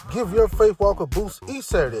 Give your faith walk a boost each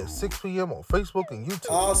Saturday at 6 p.m. on Facebook and YouTube.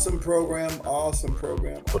 Awesome program.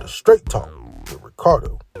 For the Straight Talk with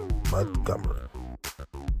Ricardo Montgomery.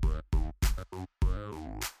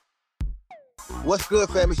 What's good,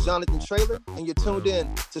 fam? It's Jonathan Traylor, and you're tuned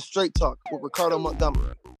in to Straight Talk with Ricardo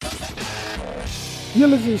Montgomery. You're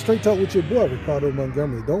listening to Straight Talk with your boy, Ricardo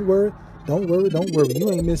Montgomery. Don't worry. You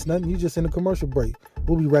ain't missed nothing. You just in a commercial break.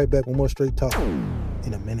 We'll be right back with more Straight Talk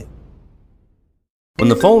in a minute. When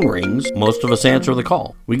the phone rings, most of us answer the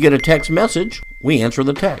call. We get a text message, we answer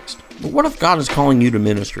the text. But what if God is calling you to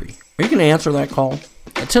ministry? Are you going to answer that call?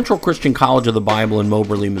 At Central Christian College of the Bible in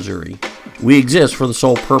Moberly, Missouri, we exist for the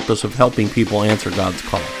sole purpose of helping people answer God's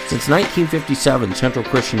call. Since 1957, Central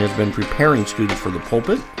Christian has been preparing students for the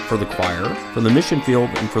pulpit, for the choir, for the mission field,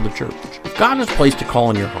 and for the church. If God has placed a call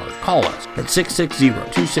in your heart, call us at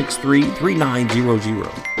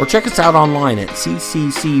 660-263-3900 or check us out online at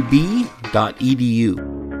cccb.edu.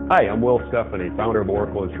 Hi, I'm Will Stephanie, founder of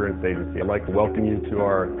Oracle Insurance Agency. I'd like to welcome you to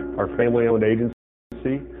our family-owned agency,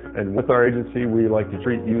 and with our agency, we like to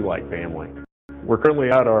treat you like family. We're currently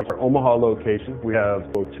at our Omaha location. We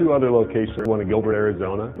have 2 other locations, one in Gilbert,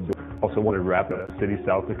 Arizona, also one in Rapid City,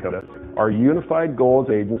 South Dakota. Our unified goal as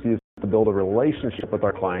an agency is to build a relationship with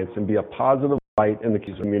our clients and be a positive light in the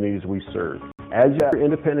communities we serve. As an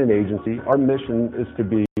independent agency, our mission is to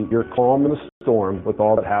be your calm in the storm with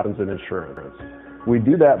all that happens in insurance. We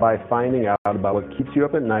do that by finding out about what keeps you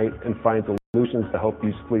up at night and find solutions to help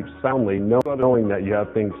you sleep soundly, knowing that you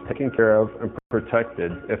have things taken care of and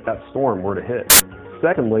protected if that storm were to hit.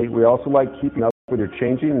 Secondly, we also like keeping up with your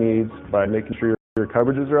changing needs by making sure your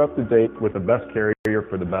coverages are up to date with the best carrier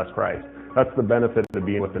for the best price. That's the benefit of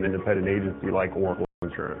being with an independent agency like Oracle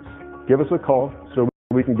Insurance. Give us a call so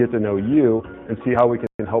we can get to know you and see how we can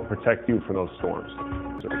help protect you from those storms.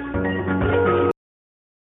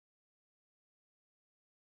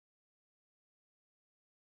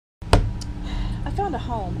 I found a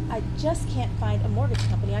home. I just can't find a mortgage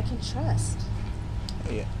company I can trust.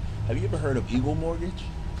 Hey, have you ever heard of Eagle Mortgage?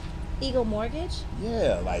 Eagle Mortgage?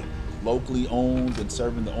 Yeah, like locally owned and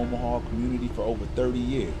serving the Omaha community for over 30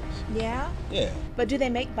 years. Yeah? Yeah. But do they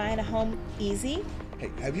make buying a home easy? Hey,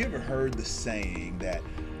 have you ever heard the saying that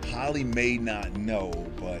Holly may not know,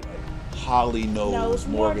 but Holly knows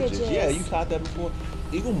mortgages? Yeah, you caught that before?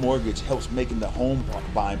 Eagle Mortgage helps making the home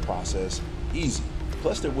buying process easy.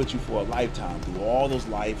 Plus, they're with you for a lifetime through all those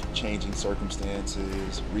life-changing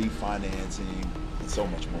circumstances, refinancing, and so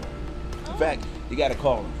much more. In fact, you got to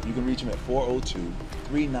call them. You can reach them at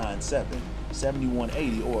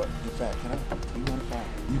 402-397-7180, or in fact,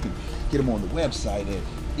 you can get them on the website at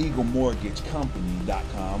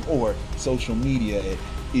eaglemortgagecompany.com or social media at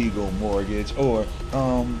Eagle Mortgage, or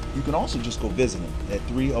you can also just go visit them at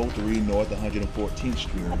 303 North 114th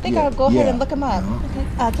Street. I think I'll go ahead and look them up. Okay.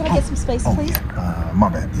 Can I get some space, please? My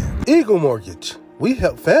bad, yeah. Eagle Mortgage. We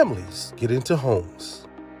help families get into homes.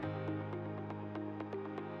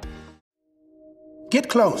 Get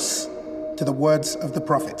close to the words of the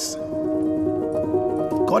prophets.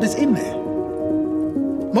 God is in there.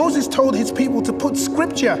 Moses told his people to put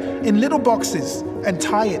scripture in little boxes and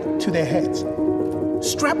tie it to their heads.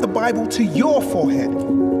 Strap the Bible to your forehead.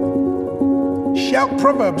 Shout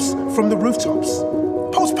proverbs from the rooftops.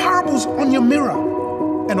 Post parables on your mirror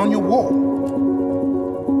and on your wall.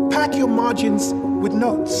 Pack your margins with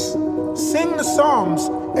notes. Sing the Psalms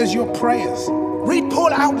as your prayers. Read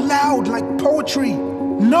Paul out loud like poetry.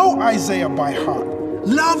 Know Isaiah by heart.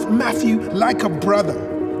 Love Matthew like a brother.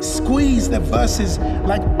 Squeeze the verses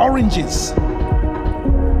like oranges.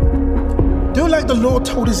 Do like the Lord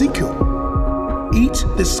told Ezekiel. Eat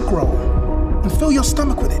this scroll and fill your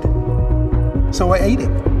stomach with it. So I ate it,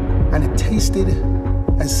 and it tasted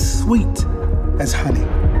as sweet as honey.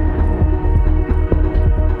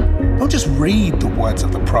 Don't just read the words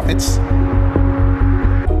of the prophets.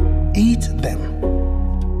 Eat them.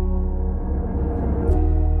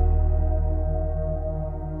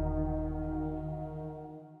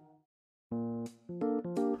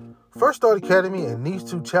 First Start Academy and Needs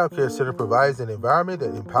 2 Child Care Center provides an environment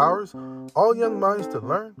that empowers all young minds to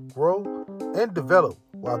learn, grow, and develop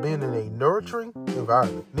while being in a nurturing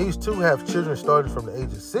environment. Needs 2 have children starting from the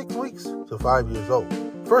age of 6 weeks to 5 years old.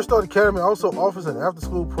 First Start Academy also offers an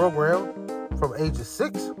after-school program from ages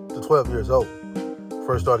 6 to 12 years old.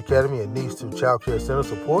 First Start Academy and Needs 2 Child Care Center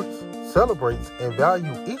supports, celebrates, and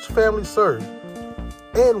values each family served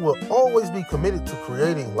and will always be committed to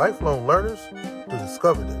creating lifelong learners to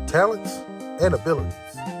discover their talents and abilities.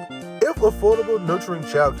 If affordable, nurturing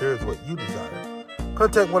child care is what you desire,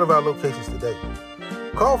 contact one of our locations today.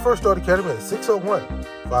 Call First Start Academy at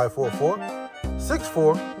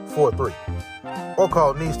 601-544-6443 or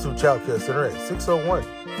call Needs 2 Child Care Center at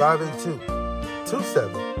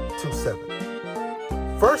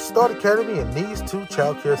 601-582-2727. First Start Academy and Needs 2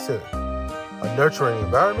 Child Care Center, a nurturing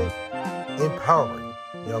environment, empowering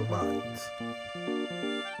young minds.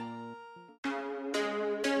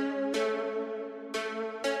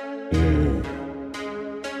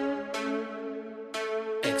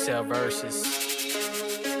 Excel versus.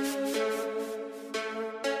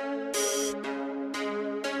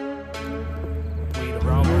 We the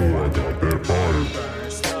Roman. Burn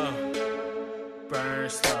stuff. Burn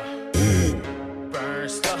stuff. Burn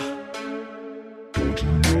stuff. Don't you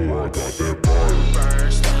know I got that burn?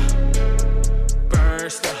 Burn stuff. Burn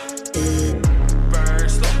stuff. Burn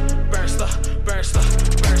stuff. Burn stuff. Burn stuff. Burn stuff.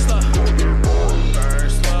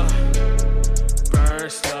 Burn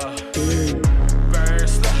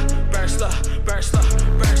stuff.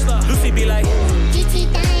 Burn stuff. Lucy be like,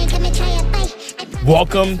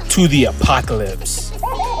 welcome to the apocalypse.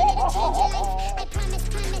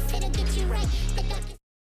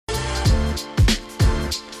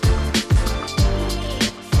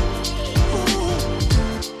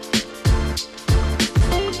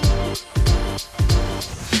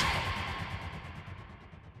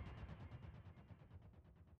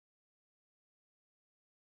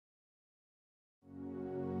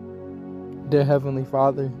 Dear Heavenly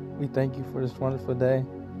Father, we thank you for this wonderful day.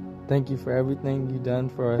 Thank you for everything you've done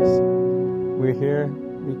for us. We're here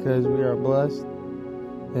because we are blessed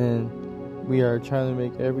and we are trying to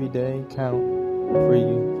make every day count for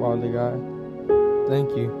you, Father God.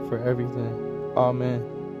 Thank you for everything. Amen.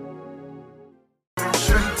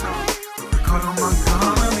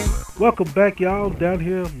 Welcome back, y'all. Down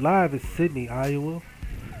here live in Sydney, Iowa,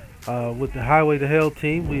 with the Highway to Hell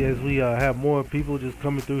team. We have more people just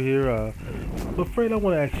coming through here. But Fred, I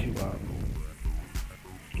want to ask you,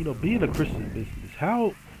 being a Christian business,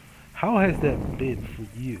 how has that been for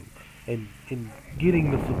you, and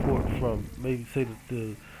getting the support from maybe say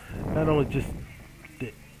the not only just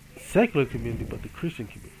the secular community but the Christian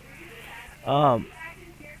community?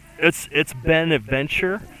 It's been an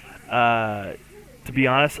adventure. To be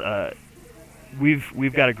honest,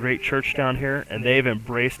 we've got a great church down here, and they've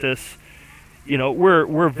embraced us.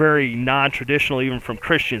 We're very non-traditional, even from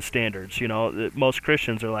Christian standards. Most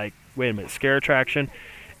Christians are like, wait a minute, scare attraction,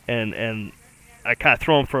 and I kind of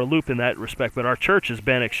throw them for a loop in that respect. But our church has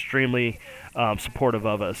been extremely supportive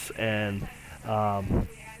of us, and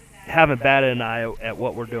haven't batted an eye at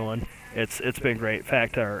what we're doing. It's been great. In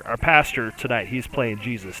fact, our pastor tonight, he's playing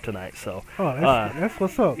Jesus tonight. So that's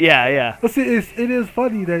what's up. Yeah. But see, it is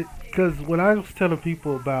funny that because when I was telling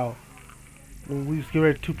people about when we was getting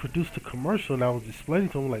ready to produce the commercial, and I was explaining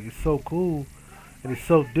to them like it's so cool and it's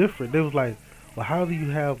so different, they was like, "Well, how do you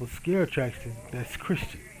have a scare attraction that's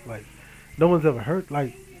Christian? Like, no one's ever heard."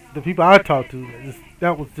 Like the people I talked to,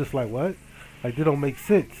 that was just like, what? Like, they don't make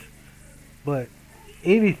sense. But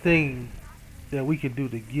anything that we can do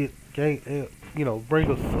to bring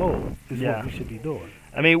a soul is what we should be doing.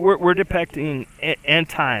 I mean, we're depicting end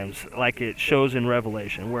times like it shows in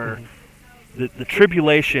Revelation, where the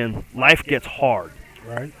tribulation, life gets hard.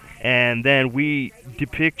 Right. And then we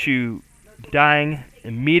depict you dying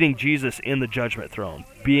and meeting Jesus in the judgment throne,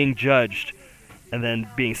 being judged, and then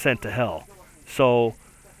being sent to hell. So,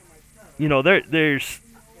 we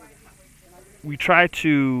try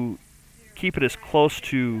to keep it as close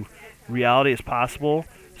to reality as possible,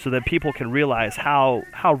 so that people can realize how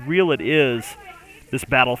real it is, this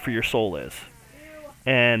battle for your soul is.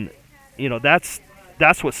 And that's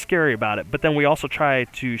what's scary about it. But then we also try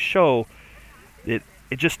to show that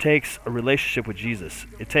it just takes a relationship with Jesus.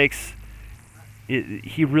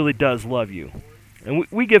 He really does love you. And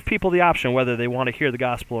we give people the option whether they want to hear the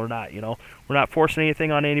gospel or not. We're not forcing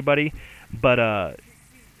anything on anybody. But I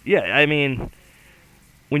mean,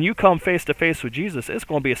 when you come face to face with Jesus, it's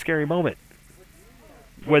going to be a scary moment.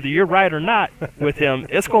 Whether you're right or not with him,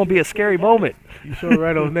 it's going to be a scary moment. You're sure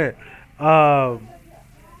right on that.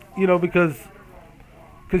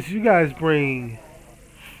 Because you guys bring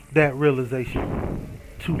that realization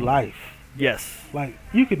to life. Yes. Like,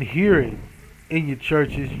 you can hear it in your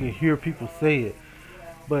churches, you can hear people say it,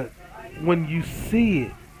 but when you see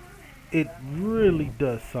it, it really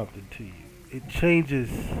does something to you. It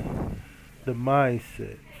changes the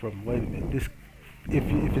mindset from, wait a minute, this. If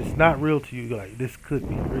it's not real to you, you're like, this could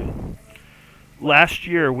be real. Last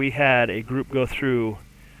year we had a group go through.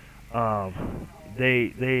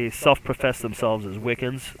 They self-professed themselves as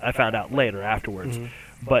Wiccans. I found out later afterwards.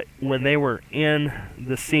 Mm-hmm. But when they were in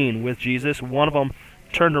the scene with Jesus, one of them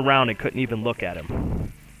turned around and couldn't even look at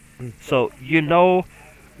him. Mm. So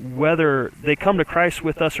whether they come to Christ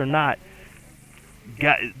with us or not,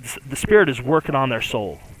 God, the Spirit is working on their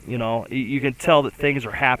soul. You can tell that things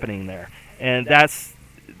are happening there. And that's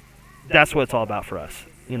what it's all about for us.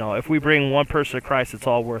 If we bring one person to Christ, it's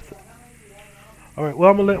all worth it. All right.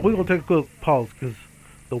 Well, we're gonna take a quick pause because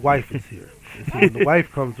the wife is here. So when the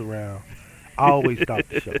wife comes around, I always stop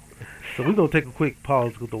the show. So we're gonna take a quick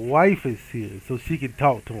pause because the wife is here, so she can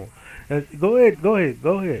talk to him. Go ahead,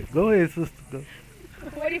 sister. Go.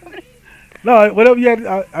 What do you want me to... No, whatever you had.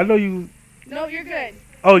 I know you. No, you're good.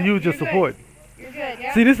 Oh, you were just supporting. You're good,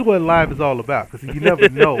 yeah. See, this is what live is all about, because you never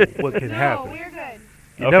know what can happen. No, we're good.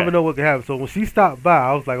 You never know what can happen. So when she stopped by,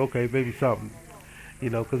 I was like, okay, maybe something,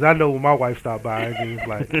 because I know when my wife stopped by, it was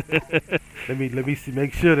like, let me see,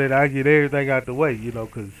 make sure that I get everything out the way,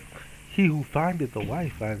 because he who findeth a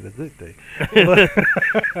wife finds a good thing.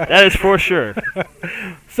 That is for sure.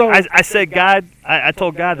 So I said, God, I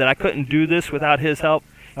told God that I couldn't do this without his help.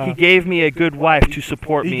 He gave me a good wife to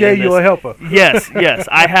support me. He gave you a helper. Yes.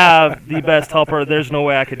 I have the best helper. There's no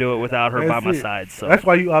way I could do it without her by my side. So that's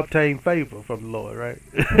why you obtain favor from the Lord, right?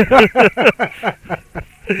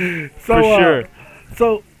 For sure.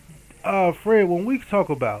 So, Fred, when we talk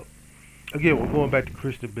about, again, we're going back to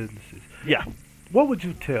Christian businesses. Yeah. What would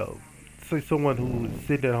you tell, say, someone who is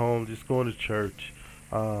sitting at home, just going to church?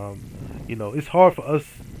 It's hard for us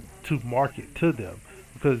to market to them.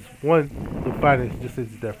 Because, one, the finance just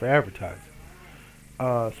isn't there for advertising,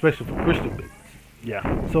 especially for Christian business.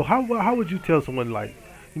 Yeah. So how would you tell someone,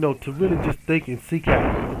 to really just think and seek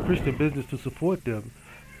out a Christian business to support them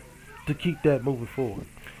to keep that moving forward?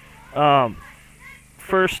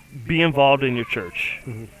 first, be involved in your church.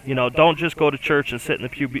 You know, don't just go to church and sit in the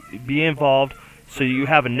pew. Be involved so you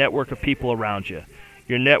have a network of people around you.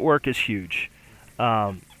 Your network is huge.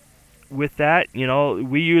 With that, you know,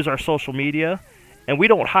 we use our social media, and we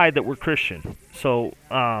don't hide that we're Christian. So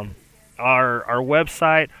our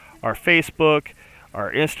website, our Facebook,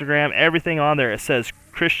 our Instagram, everything on there, it says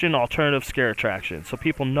Christian Alternative Scare Attraction, so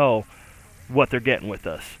people know what they're getting with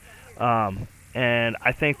us. And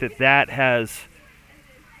I think that has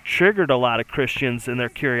triggered a lot of Christians in their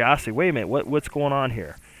curiosity. Wait a minute, what's going on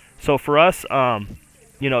here? So for us,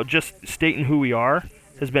 you know, just stating who we are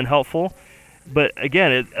has been helpful. But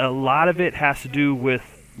again, a lot of it has to do with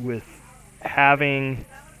having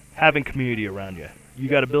community around you. You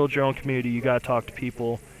got to build your own community. You got to talk to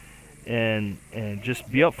people, and just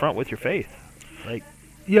be upfront with your faith. Like,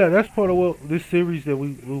 yeah, that's part of what this series that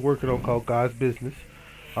we're working on called God's Business.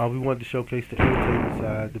 We wanted to showcase the entertainment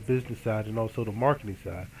side, the business side, and also the marketing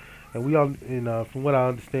side. And we all, and from what I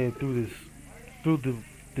understand through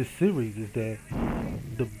this series, is that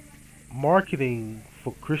the marketing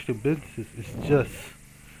for Christian businesses is just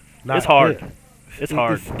not. It's hard. There. It's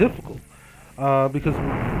hard. It's difficult because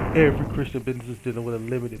every Christian business is dealing with a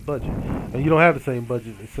limited budget, and you don't have the same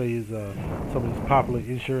budget as say as some of these popular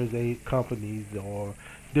insurance aid companies or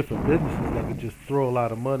different businesses that can just throw a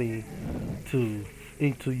lot of money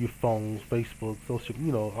into your phones, Facebook, social,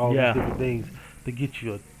 you know, all these different things to get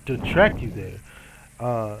you to attract you there.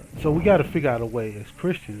 So we got to figure out a way as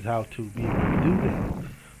Christians how to be able to do that,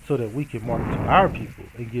 so that we can market to our people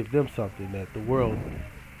and give them something that the world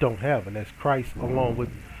don't have, and that's Christ, along with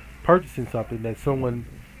purchasing something that someone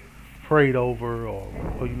prayed over, or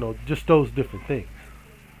you know, just those different things.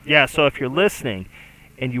 Yeah. So if you're listening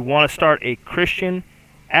and you want to start a Christian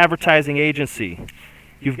advertising agency,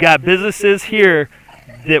 you've got businesses here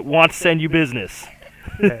that want to send you business.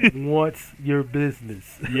 That wants your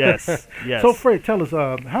business. Yes, yes. So Fred, tell us,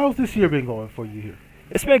 how's this year been going for you here?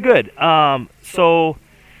 It's been good. So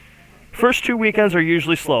first 2 weekends are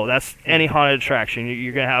usually slow. That's any haunted attraction.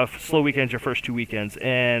 You're going to have slow weekends your first 2 weekends.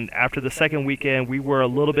 And after the second weekend, we were a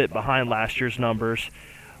little bit behind last year's numbers.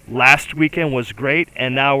 Last weekend was great,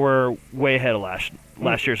 and now we're way ahead of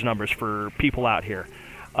last year's numbers for people out here.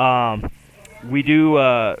 We do,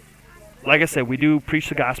 like I said, we do preach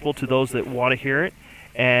the gospel to those that want to hear it.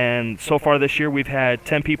 And so far this year, we've had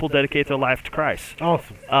 10 people dedicate their life to Christ.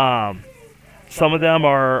 Awesome. Some of them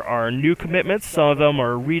are new commitments. Some of them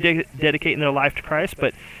are rededicating their life to Christ.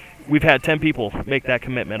 But we've had 10 people make that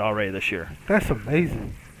commitment already this year. That's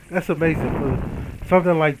amazing. That's amazing for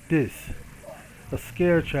something like this, a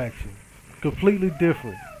scare attraction, completely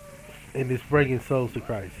different, and it's bringing souls to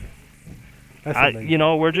Christ. That's amazing. You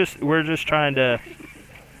know, we're just trying to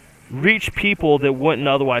reach people that wouldn't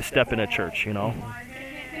otherwise step in a church. You know.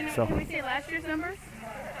 So. Can we say last year's numbers?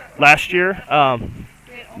 Last year. We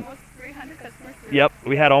had almost 300 customers through. Yep,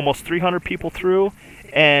 we had almost 300 people through,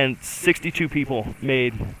 and 62 people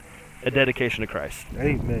made a dedication to Christ.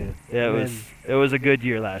 Amen. Yeah, it was a good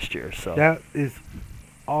year last year. So that is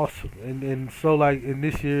awesome, and so like in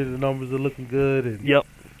this year the numbers are looking good. And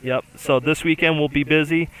Yep. So this weekend we'll be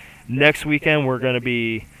busy. Next weekend we're gonna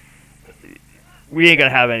be. We ain't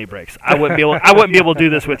gonna have any breaks. I wouldn't be able to do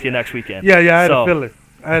this with you next weekend. Yeah. I had a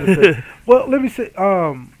feeling. Well, let me say.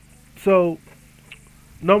 So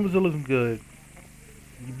numbers are looking good.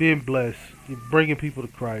 You're being blessed. You're bringing people to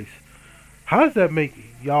Christ. How does that make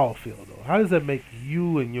y'all feel, though? How does that make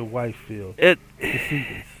you and your wife feel? It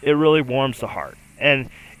really warms the heart, and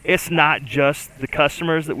it's not just the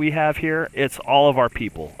customers that we have here. It's all of our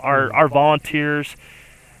people. Our volunteers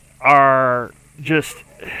are just.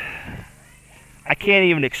 I can't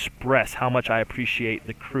even express how much I appreciate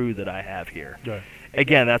the crew that I have here. Right.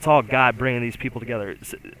 Again, that's all God bringing these people together.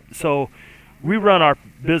 So we run our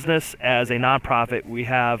business as a nonprofit. We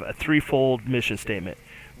have a threefold mission statement.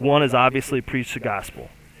 One is obviously preach the gospel.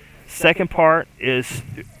 Second part is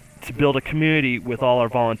to build a community with all our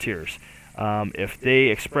volunteers. If they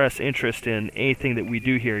express interest in anything that we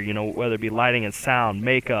do here, you know, whether it be lighting and sound,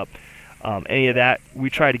 makeup, any of that, we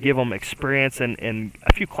try to give them experience and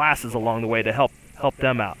a few classes along the way to help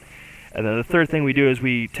them out. And then the third thing we do is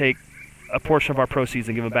we take a portion of our proceeds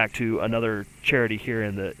and give them back to another charity here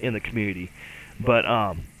in the community.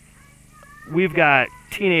 But we've got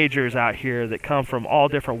teenagers out here that come from all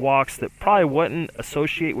different walks that probably wouldn't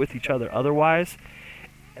associate with each other otherwise,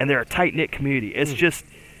 and they're a tight-knit community. It's just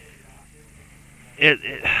I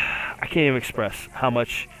can't even express how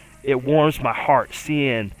much it warms my heart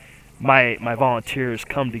seeing my volunteers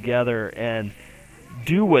come together and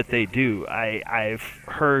do what they do. I've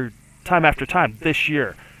heard time after time this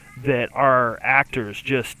year that our actors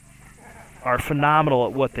just are phenomenal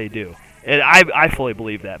at what they do. And I fully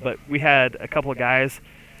believe that. But we had a couple of guys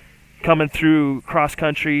coming through cross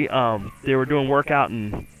country. They were doing workout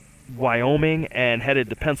in Wyoming and headed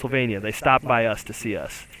to Pennsylvania. They stopped by us to see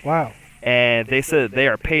us. Wow. And they said they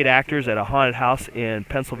are paid actors at a haunted house in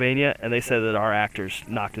Pennsylvania, and they said that our actors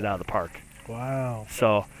knocked it out of the park. Wow.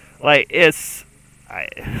 So, like, it's...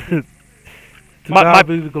 To God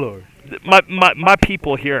be the glory. My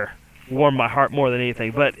people here warm my heart more than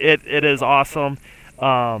anything, but it is awesome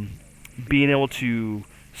being able to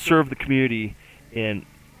serve the community and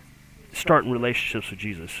starting relationships with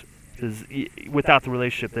Jesus. Because without the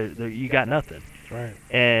relationship, you got nothing. Right.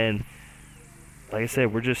 And like I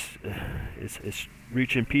said, we're just it's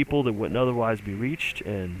reaching people that wouldn't otherwise be reached,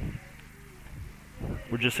 and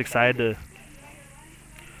we're just excited to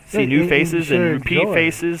see new faces and repeat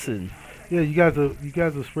faces. And yeah, you guys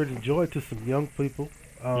are spreading joy to some young people.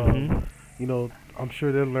 You know, I'm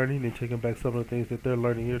sure they're learning and taking back some of the things that they're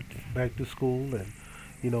learning here back to school, and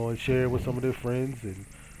and share with some of their friends, and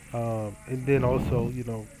then also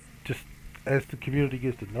just as the community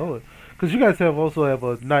gets to know it, because you guys also have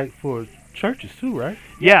a night for churches too, right?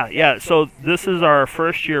 Yeah. So this is our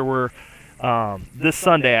first year. We're this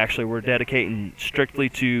Sunday actually we're dedicating strictly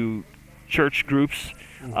to church groups.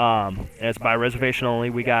 And it's by reservation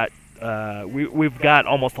only. We got we've got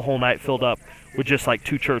almost the whole night filled up with just like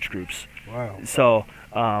 2 church groups. Wow. So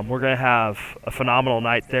we're gonna have a phenomenal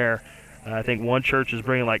night there. I think one church is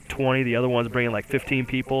bringing like 20, the other one's bringing like 15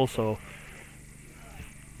 people. So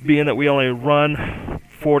being that we only run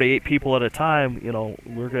 4 to 8 people at a time,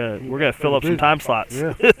 we're gonna fill up some time slots.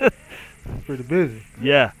 Yeah. Pretty busy.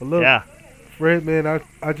 Yeah. Well, look, yeah. Fred, man,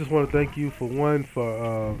 I just want to thank you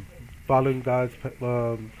for following God's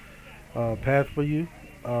path for you,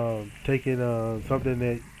 taking something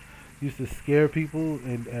that used to scare people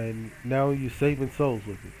and now you're saving souls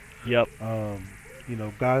with it. Yep.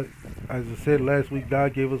 God, as I said last week,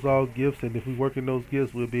 God gave us all gifts, and if we work in those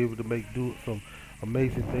gifts, we'll be able to do some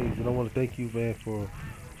amazing things. And I want to thank you, man, for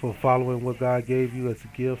following what God gave you as a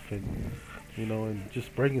gift, and and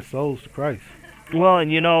just bringing souls to Christ. Well,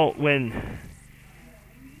 and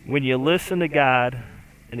when you listen to God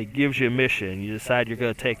and He gives you a mission, you decide you're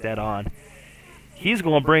going to take that on, He's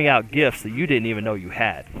going to bring out gifts that you didn't even know you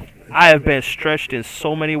had. I have been stretched in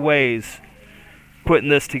so many ways putting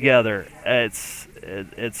this together. It's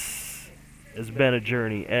been a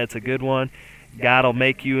journey, and it's a good one. God will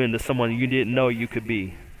make you into someone you didn't know you could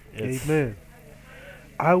be. Amen.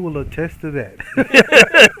 I will attest to that.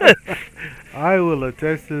 I will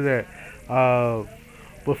attest to that.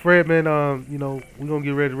 But Fred, man, we're going to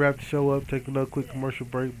get ready to wrap the show up, take another quick commercial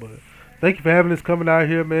break. But thank you for having us coming out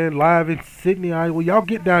here, man, live in Sydney, Iowa. Y'all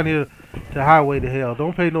get down here to Highway to Hell.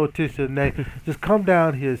 Don't pay no attention to that. Just come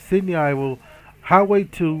down here, Sydney, Iowa, Highway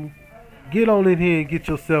 2. Get on in here and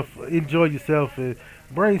enjoy yourself, and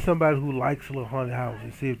bring somebody who likes a little haunted house,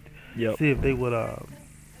 and see if they would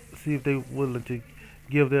see if they're willing to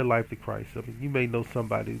give their life to Christ. I mean, you may know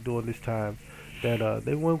somebody during this time that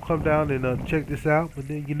they want to come down and check this out, but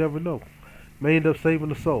then you never know. May end up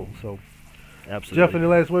saving a soul. So, absolutely. Jeff, any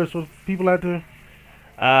last words for people out there?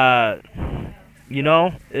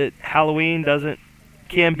 Halloween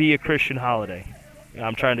can be a Christian holiday.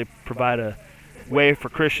 I'm trying to provide a way for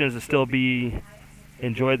Christians to still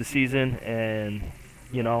enjoy the season, and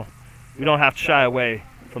we don't have to shy away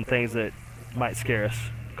from things that might scare us.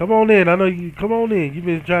 Come on in. I know you. Come on in. You've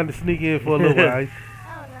been trying to sneak in for a little while.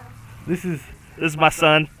 This is my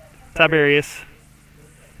son, Tiberius.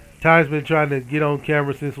 Ty's been trying to get on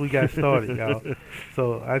camera since we got started, y'all.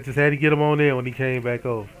 So I just had to get him on there when he came back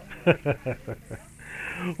over. Well,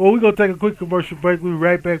 we're going to take a quick commercial break. We'll be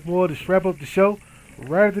right back more to wrap up the show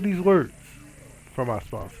right after these words from our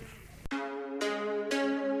sponsors.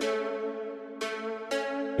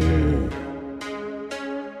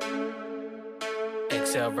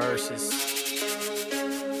 XL Versus.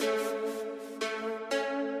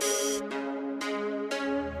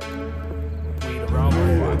 We the wrong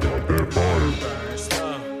one. Burn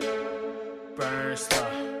stuff. Burn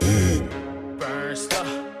stuff. Burn stuff.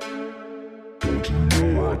 Don't you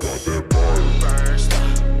know I got that body? Burn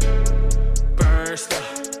stuff. Burn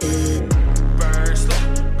stuff. Burn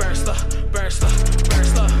stuff. Burn stuff. Burn stuff. Burn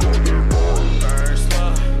stuff. Burn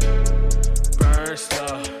stuff. Burn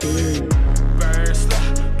stuff. Burn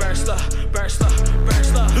stuff. Burn stuff. Burn stuff. Burn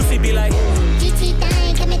stuff. Lucy be like,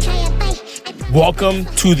 welcome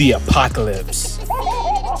to the apocalypse.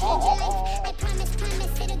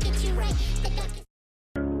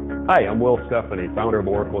 Hi, I'm Will Stephanie, founder of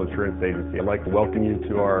Oracle Insurance Agency. I'd like to welcome you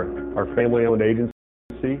to our family-owned agency.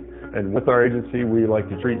 And with our agency, we like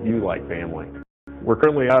to treat you like family. We're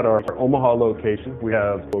currently at our Omaha location. We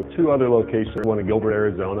have 2 other locations, one in Gilbert,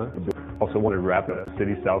 Arizona, also one in Rapid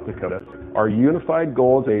City, South Dakota. Our unified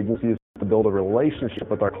goal as agency is to build a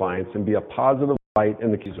relationship with our clients and be a positive light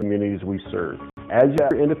in the communities we serve. As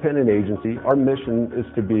an independent agency, our mission is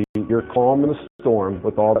to be your calm in the storm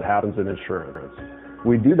with all that happens in insurance.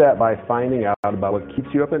 We do that by finding out about what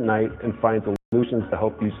keeps you up at night and find solutions to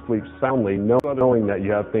help you sleep soundly, knowing that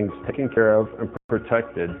you have things taken care of and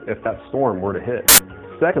protected if that storm were to hit.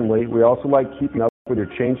 Secondly, we also like keeping up with your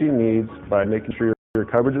changing needs by making sure your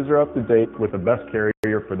coverages are up to date with the best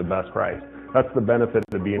carrier for the best price. That's the benefit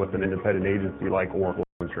of being with an independent agency like Oracle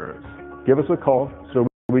Insurance. Give us a call so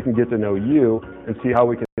we can get to know you and see how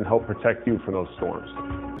we can help protect you from those storms.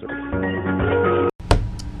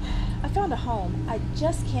 I found a home. I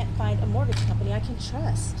just can't find a mortgage company I can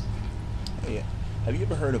trust. Hey, have you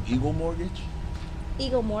ever heard of Eagle Mortgage?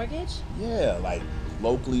 Eagle Mortgage? Yeah, like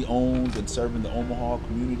locally owned and serving the Omaha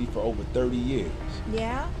community for over 30 years.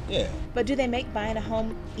 Yeah? Yeah. But do they make buying a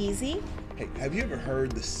home easy? Hey, have you ever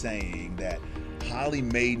heard the saying that Holly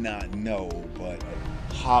may not know, but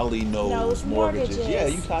Holly knows mortgages? Yeah,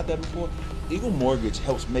 you caught that before? Eagle Mortgage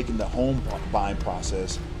helps making the home buying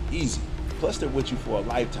process easy. Plus, they're with you for a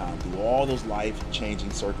lifetime through all those life-changing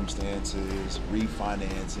circumstances,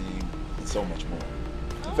 refinancing, and so much more.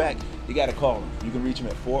 In fact, you got to call them. You can reach them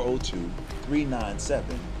at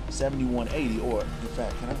 402-397-7180, or in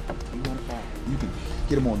fact, you can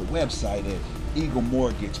get them on the website at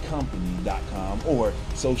eaglemortgagecompany.com or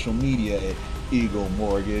social media at Eagle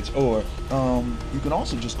Mortgage, or you can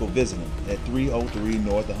also just go visit them at 303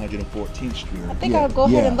 North 114th Street. I think I'll go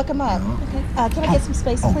ahead and look them up. Okay. Can I get some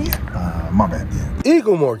space, please? My bad, yeah.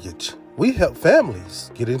 Eagle Mortgage. We help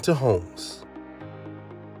families get into homes.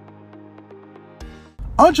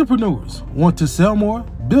 Entrepreneurs want to sell more,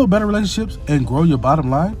 build better relationships, and grow your bottom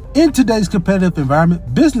line? In today's competitive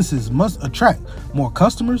environment, businesses must attract more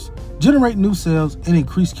customers, generate new sales, and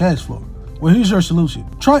increase cash flow. Well, here's your solution.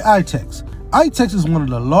 Try iTex. iTex is one of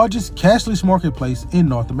the largest cashless marketplaces in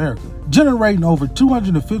North America, generating over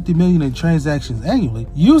 250 million in transactions annually.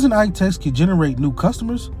 Using iTex can generate new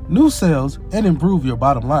customers, new sales, and improve your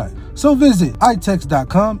bottom line. So visit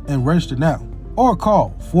itex.com and register now, or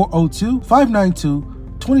call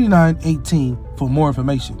 402-592-2918 for more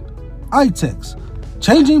information. iTex,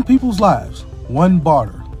 changing people's lives one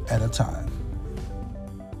barter at a time.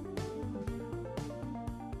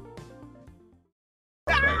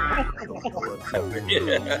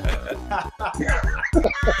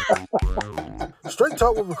 Straight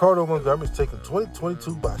Talk with Ricardo Montgomery is taking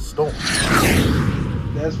 2022 by storm.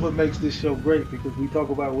 That's what makes this show great, because we talk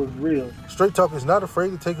about what's real. Straight Talk is not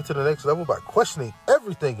afraid to take it to the next level by questioning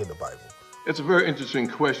everything in the Bible. It's a very interesting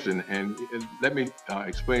question, and let me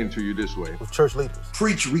explain it to you this way. With church leaders.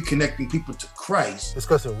 Preach reconnecting people to Christ.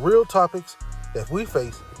 Discussing real topics that we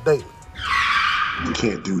face daily. You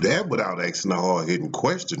can't do that without asking a hard-hitting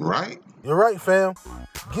question, right? You're right, fam.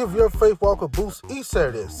 Give your faith walk a boost each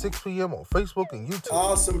Saturday at 6 p.m. on Facebook and YouTube.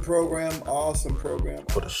 Awesome program.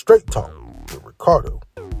 For the Straight Talk with Ricardo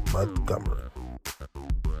Montgomery.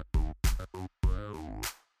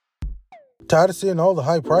 Tired of seeing all the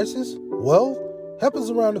high prices? Well, help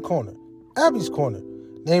is around the corner. Abby's Corner.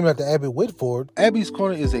 Named after Abby Whitford, Abby's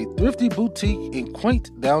Corner is a thrifty boutique in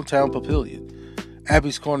quaint downtown Papillion.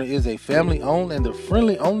 Abby's Corner is a family-owned, and the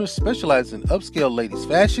friendly owners specialize in upscale ladies'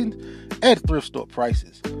 fashion at thrift store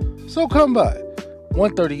prices. So come by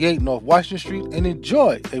 138 North Washington Street and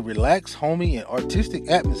enjoy a relaxed, homey, and artistic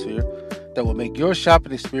atmosphere that will make your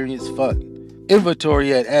shopping experience fun.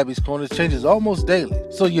 Inventory at Abby's Corner changes almost daily,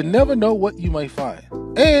 so you never know what you may find.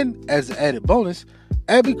 And as an added bonus,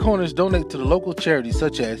 Abby Corners donate to the local charities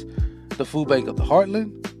such as the Food Bank of the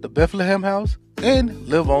Heartland, the Bethlehem House, and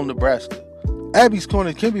Live On Nebraska. Abby's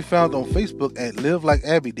Corner can be found on Facebook at Live Like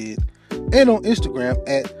Abby Did, and on Instagram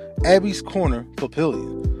at Abby's Corner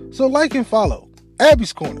Papillion. So like and follow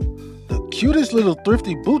Abby's Corner, the cutest little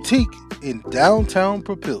thrifty boutique in downtown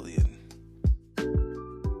Papillion.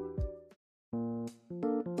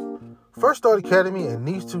 First Start Academy and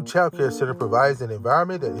Needs 2 Child Care Center provides an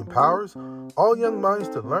environment that empowers all young minds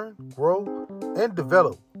to learn, grow, and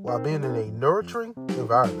develop while being in a nurturing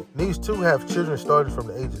environment. Needs 2 have children starting from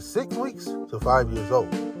the age of 6 weeks to 5 years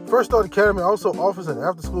old. First Start Academy also offers an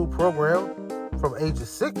after-school program from ages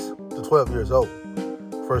 6 to 12 years old.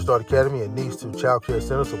 First Start Academy and Needs 2 Child Care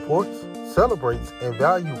Center supports, celebrates, and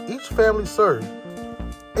values each family served,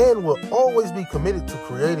 and will always be committed to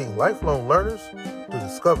creating lifelong learners to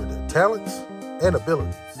discover their talents and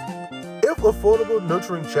abilities. If affordable,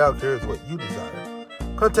 nurturing child care is what you desire,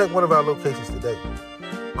 contact one of our locations today.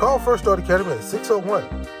 Call First Start Academy at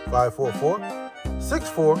 601-544-6600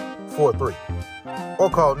 6443. Or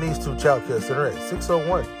call Needs 2 Child Care Center at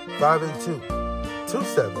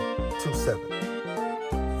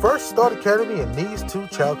 601-582-2727. First Start Academy and Needs 2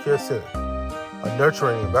 Child Care Center. A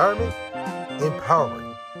nurturing environment,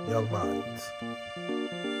 empowering young minds.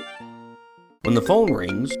 When the phone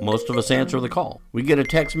rings, most of us answer the call. We get a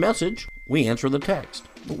text message, we answer the text.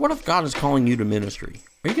 But what if God is calling you to ministry?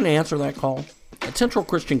 Are you going to answer that call? At Central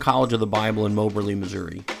Christian College of the Bible in Moberly,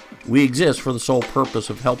 Missouri, we exist for the sole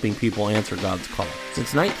purpose of helping people answer God's call.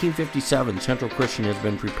 Since 1957, Central Christian has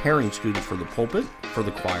been preparing students for the pulpit, for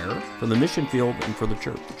the choir, for the mission field, and for the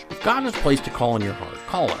church. If God has placed a call in your heart,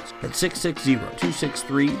 call us at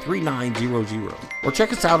 660-263-3900 or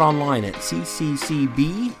check us out online at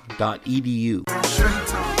cccb.edu.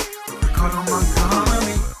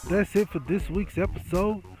 That's it for this week's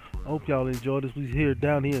episode. I hope y'all enjoyed this. We here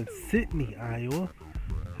down here in Sydney, Iowa,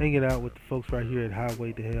 hanging out with the folks right here at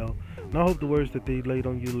Highway to Hell. And I hope the words that they laid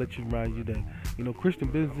on you let you remind you that, Christian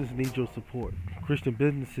businesses need your support. Christian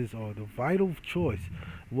businesses are the vital choice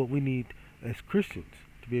of what we need as Christians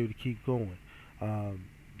to be able to keep going.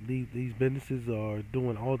 These businesses are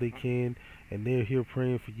doing all they can, and they're here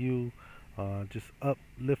praying for you, just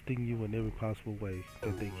uplifting you in every possible way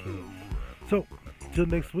that they can. So, till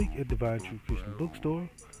next week at Divine Truth Christian Bookstore,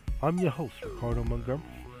 I'm your host, Ricardo Montgomery.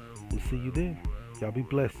 We'll see you then. Y'all be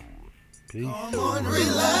blessed. Peace. Come on,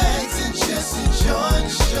 relax and just enjoy the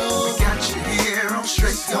show. We got you here on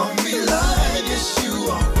Straight Talk. Don't be lying, yes,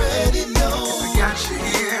 you already know. We got you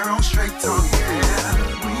here on Straight Talk, yeah.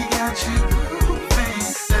 We got you grooving.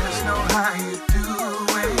 Let us know how you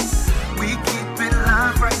doing. We keep it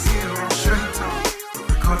live right here on Straight Talk.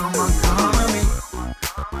 Ricardo Montgomery.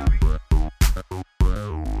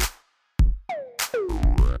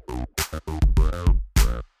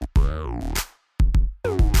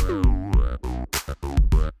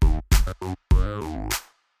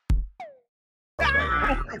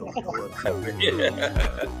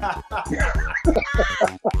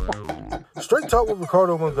 Straight Talk with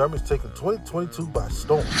Ricardo Montgomery is taking 2022 by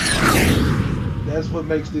storm. That's what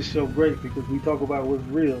makes this show great, because we talk about what's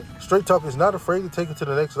real. Straight Talk is not afraid to take it to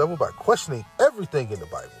the next level by questioning everything in the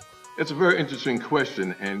Bible. It's a very interesting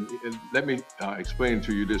question, and let me explain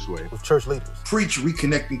to you this way. With church leaders. Preach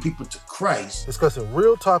reconnecting people to Christ. Discussing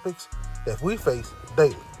real topics that we face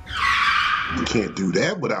daily. You can't do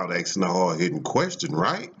that without asking a hard-hitting question,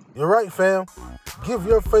 right? You're right, fam. Give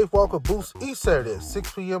your faith walk a boost each Saturday at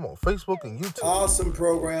 6 p.m. on Facebook and YouTube. Awesome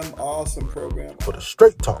program. For the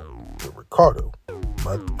Straight Talk with Ricardo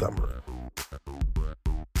Montgomery.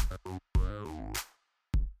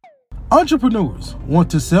 Entrepreneurs want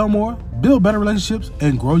to sell more, build better relationships,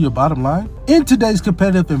 and grow your bottom line? In today's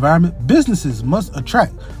competitive environment, businesses must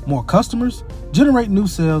attract more customers, generate new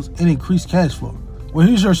sales, and increase cash flow. Well,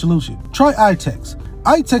 here's your solution. Try iTex.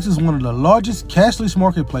 iTex is one of the largest cashless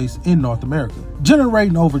marketplaces in North America,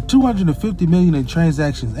 generating over 250 million in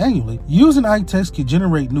transactions annually. Using iTex can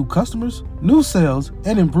generate new customers, new sales,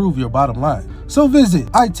 and improve your bottom line. So visit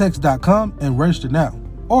itex.com and register now,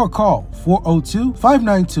 or call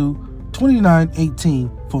 402-592-2918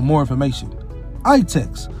 for more information.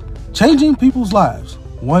 iTex, changing people's lives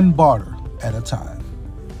one barter at a time.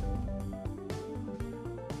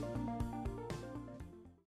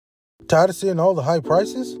 Tired of seeing all the high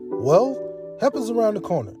prices? Well, help is around the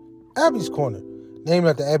corner. Abby's Corner. Named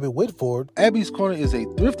after Abby Whitford, Abby's Corner is a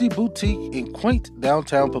thrifty boutique in quaint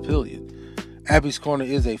downtown Papillion. Abby's Corner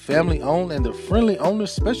is a family-owned, and the friendly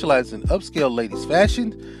owners specialize in upscale ladies'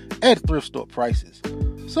 fashion at thrift store prices.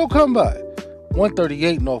 So come by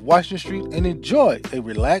 138 North Washington Street and enjoy a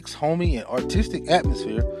relaxed, homey, and artistic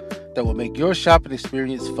atmosphere that will make your shopping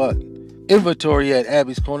experience fun. Inventory at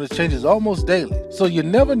Abby's Corner changes almost daily, so you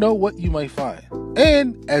never know what you may find.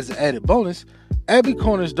 And as an added bonus, Abby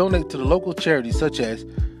Corners donate to the local charities such as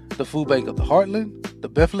the Food Bank of the Heartland, the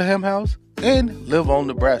Bethlehem House, and Live On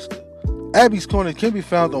Nebraska. Abby's Corner can be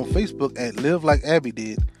found on Facebook at Live Like Abby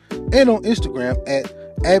Did, and on Instagram at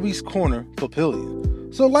Abby's Corner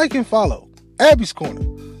Papillion. So like and follow Abby's Corner,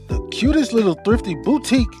 the cutest little thrifty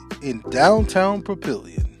boutique in downtown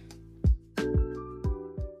Papillion.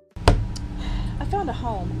 Found a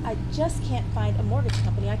home. I just can't find a mortgage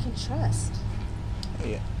company I can trust.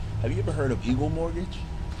 Hey, have you ever heard of Eagle Mortgage?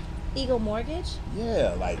 Eagle Mortgage?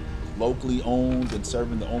 Yeah, like locally owned and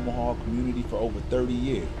serving the Omaha community for over 30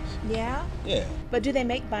 years. Yeah? Yeah. But do they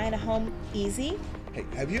make buying a home easy? Hey,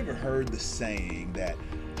 have you ever heard the saying that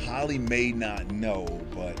Holly may not know,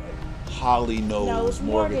 but Holly knows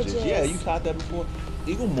mortgages? Yeah, you caught that before?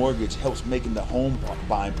 Eagle Mortgage helps making the home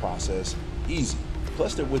buying process easy.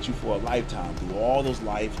 Plus, they're with you for a lifetime through all those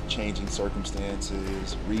life-changing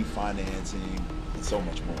circumstances, refinancing, and so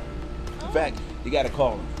much more. In fact, you got to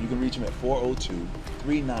call them. You can reach them at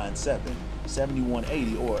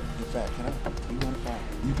 402-397-7180, or in fact,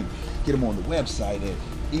 you can get them on the website at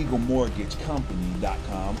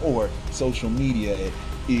eaglemortgagecompany.com or social media at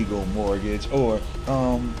Eagle Mortgage, or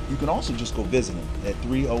you can also just go visit them at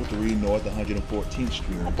 303 North 114th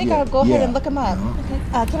Street. I think I'll go ahead and look them up. Okay.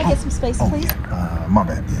 Can I get some space, please? My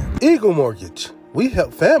bad. Eagle Mortgage. We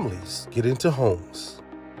help families get into homes.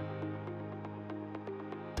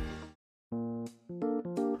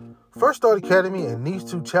 First Start Academy and Needs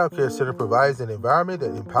 2 Child Care Center provides an environment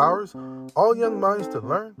that empowers all young minds to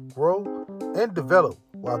learn, grow, and develop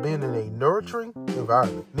while being in a nurturing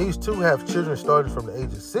environment. Needs 2 have children starting from the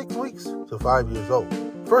age of 6 weeks to 5 years old.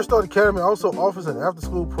 First Start Academy also offers an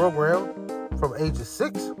after-school program from ages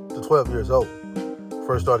 6 to 12 years old.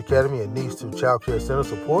 First Start Academy and Needs 2 Child Care Center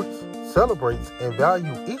supports, celebrates, and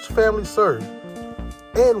values each family served,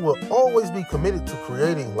 and will always be committed to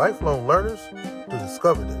creating lifelong learners to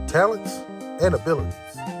discover their talents and abilities.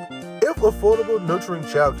 If affordable, nurturing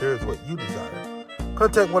child care is what you desire,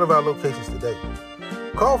 contact one of our locations today.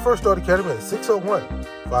 Call First Start Academy at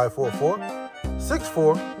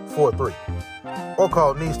 601-544-6443 or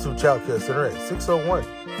call Needs 2 Child Care Center at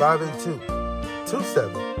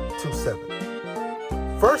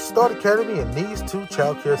 601-582-2727. First Start Academy and Needs 2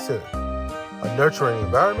 Child Care Center, a nurturing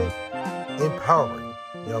environment, empowering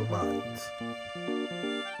young minds.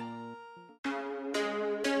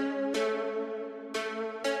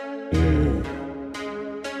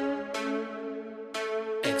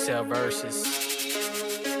 Excel versus.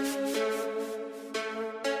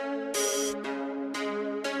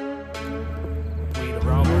 We the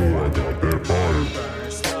wrong one.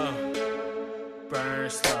 Burn stuff. Burn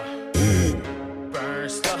stuff. Burn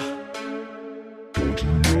stuff. Don't you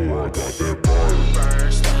know I got that burn?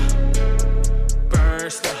 Burn stuff.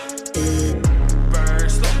 Burn stuff. Burn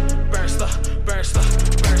stuff. Burn stuff. Burn stuff.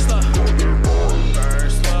 Burn stuff. Burn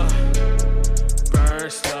stuff. Burn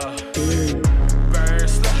stuff. Burn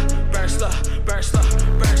stuff. Burn stuff. Burn stuff.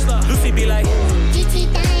 Burn stuff. Lucy be like,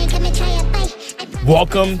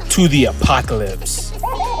 welcome to the apocalypse.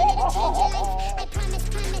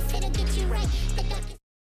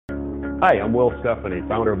 Hi, I'm Will Stephanie,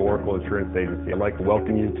 founder of Oracle Insurance Agency. I'd like to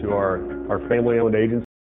welcome you to our family-owned agency.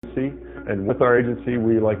 And with our agency,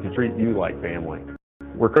 we like to treat you like family.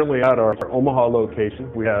 We're currently at our Omaha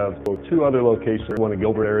location. We have 2 other locations, one in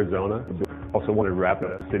Gilbert, Arizona, also one in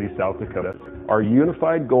Rapid City, South Dakota. Our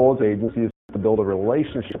unified goal as agency is to build a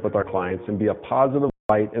relationship with our clients and be a positive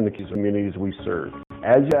light in the communities we serve.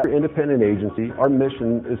 As your independent agency, our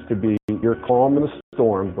mission is to be your calm in the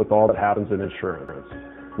storm with all that happens in insurance.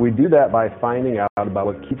 We do that by finding out about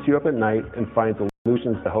what keeps you up at night and find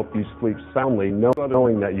solutions to help you sleep soundly,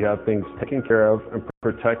 knowing that you have things taken care of and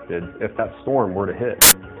protected if that storm were to hit.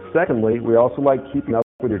 Secondly, we also like keeping up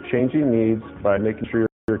with your changing needs by making sure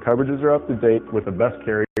your coverages are up to date with the best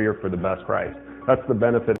carrier for the best price. That's the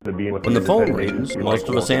benefit of being with When the phone independent rings, agency most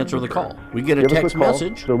of us answer the call. We get a Give us text call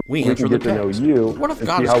message, so we answer the can get to know text. you What if and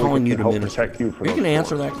God see is how we calling can you to help ministry? protect you from Are you those going to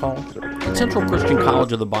answer that call? At Central Christian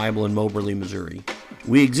College of the Bible in Moberly, Missouri,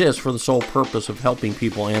 we exist for the sole purpose of helping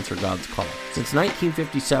people answer God's call. Since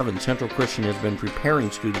 1957, Central Christian has been preparing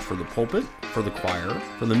students for the pulpit, for the choir,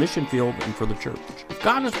 for the mission field, and for the church. If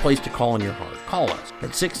God has placed a call in your heart, call us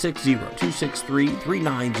at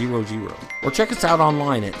 660-263-3900 or check us out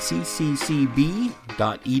online at cccb.edu.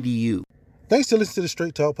 Thanks for listening to the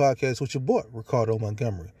Straight Talk Podcast with your boy, Ricardo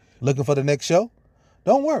Montgomery. Looking for the next show?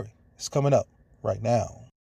 Don't worry, it's coming up right now.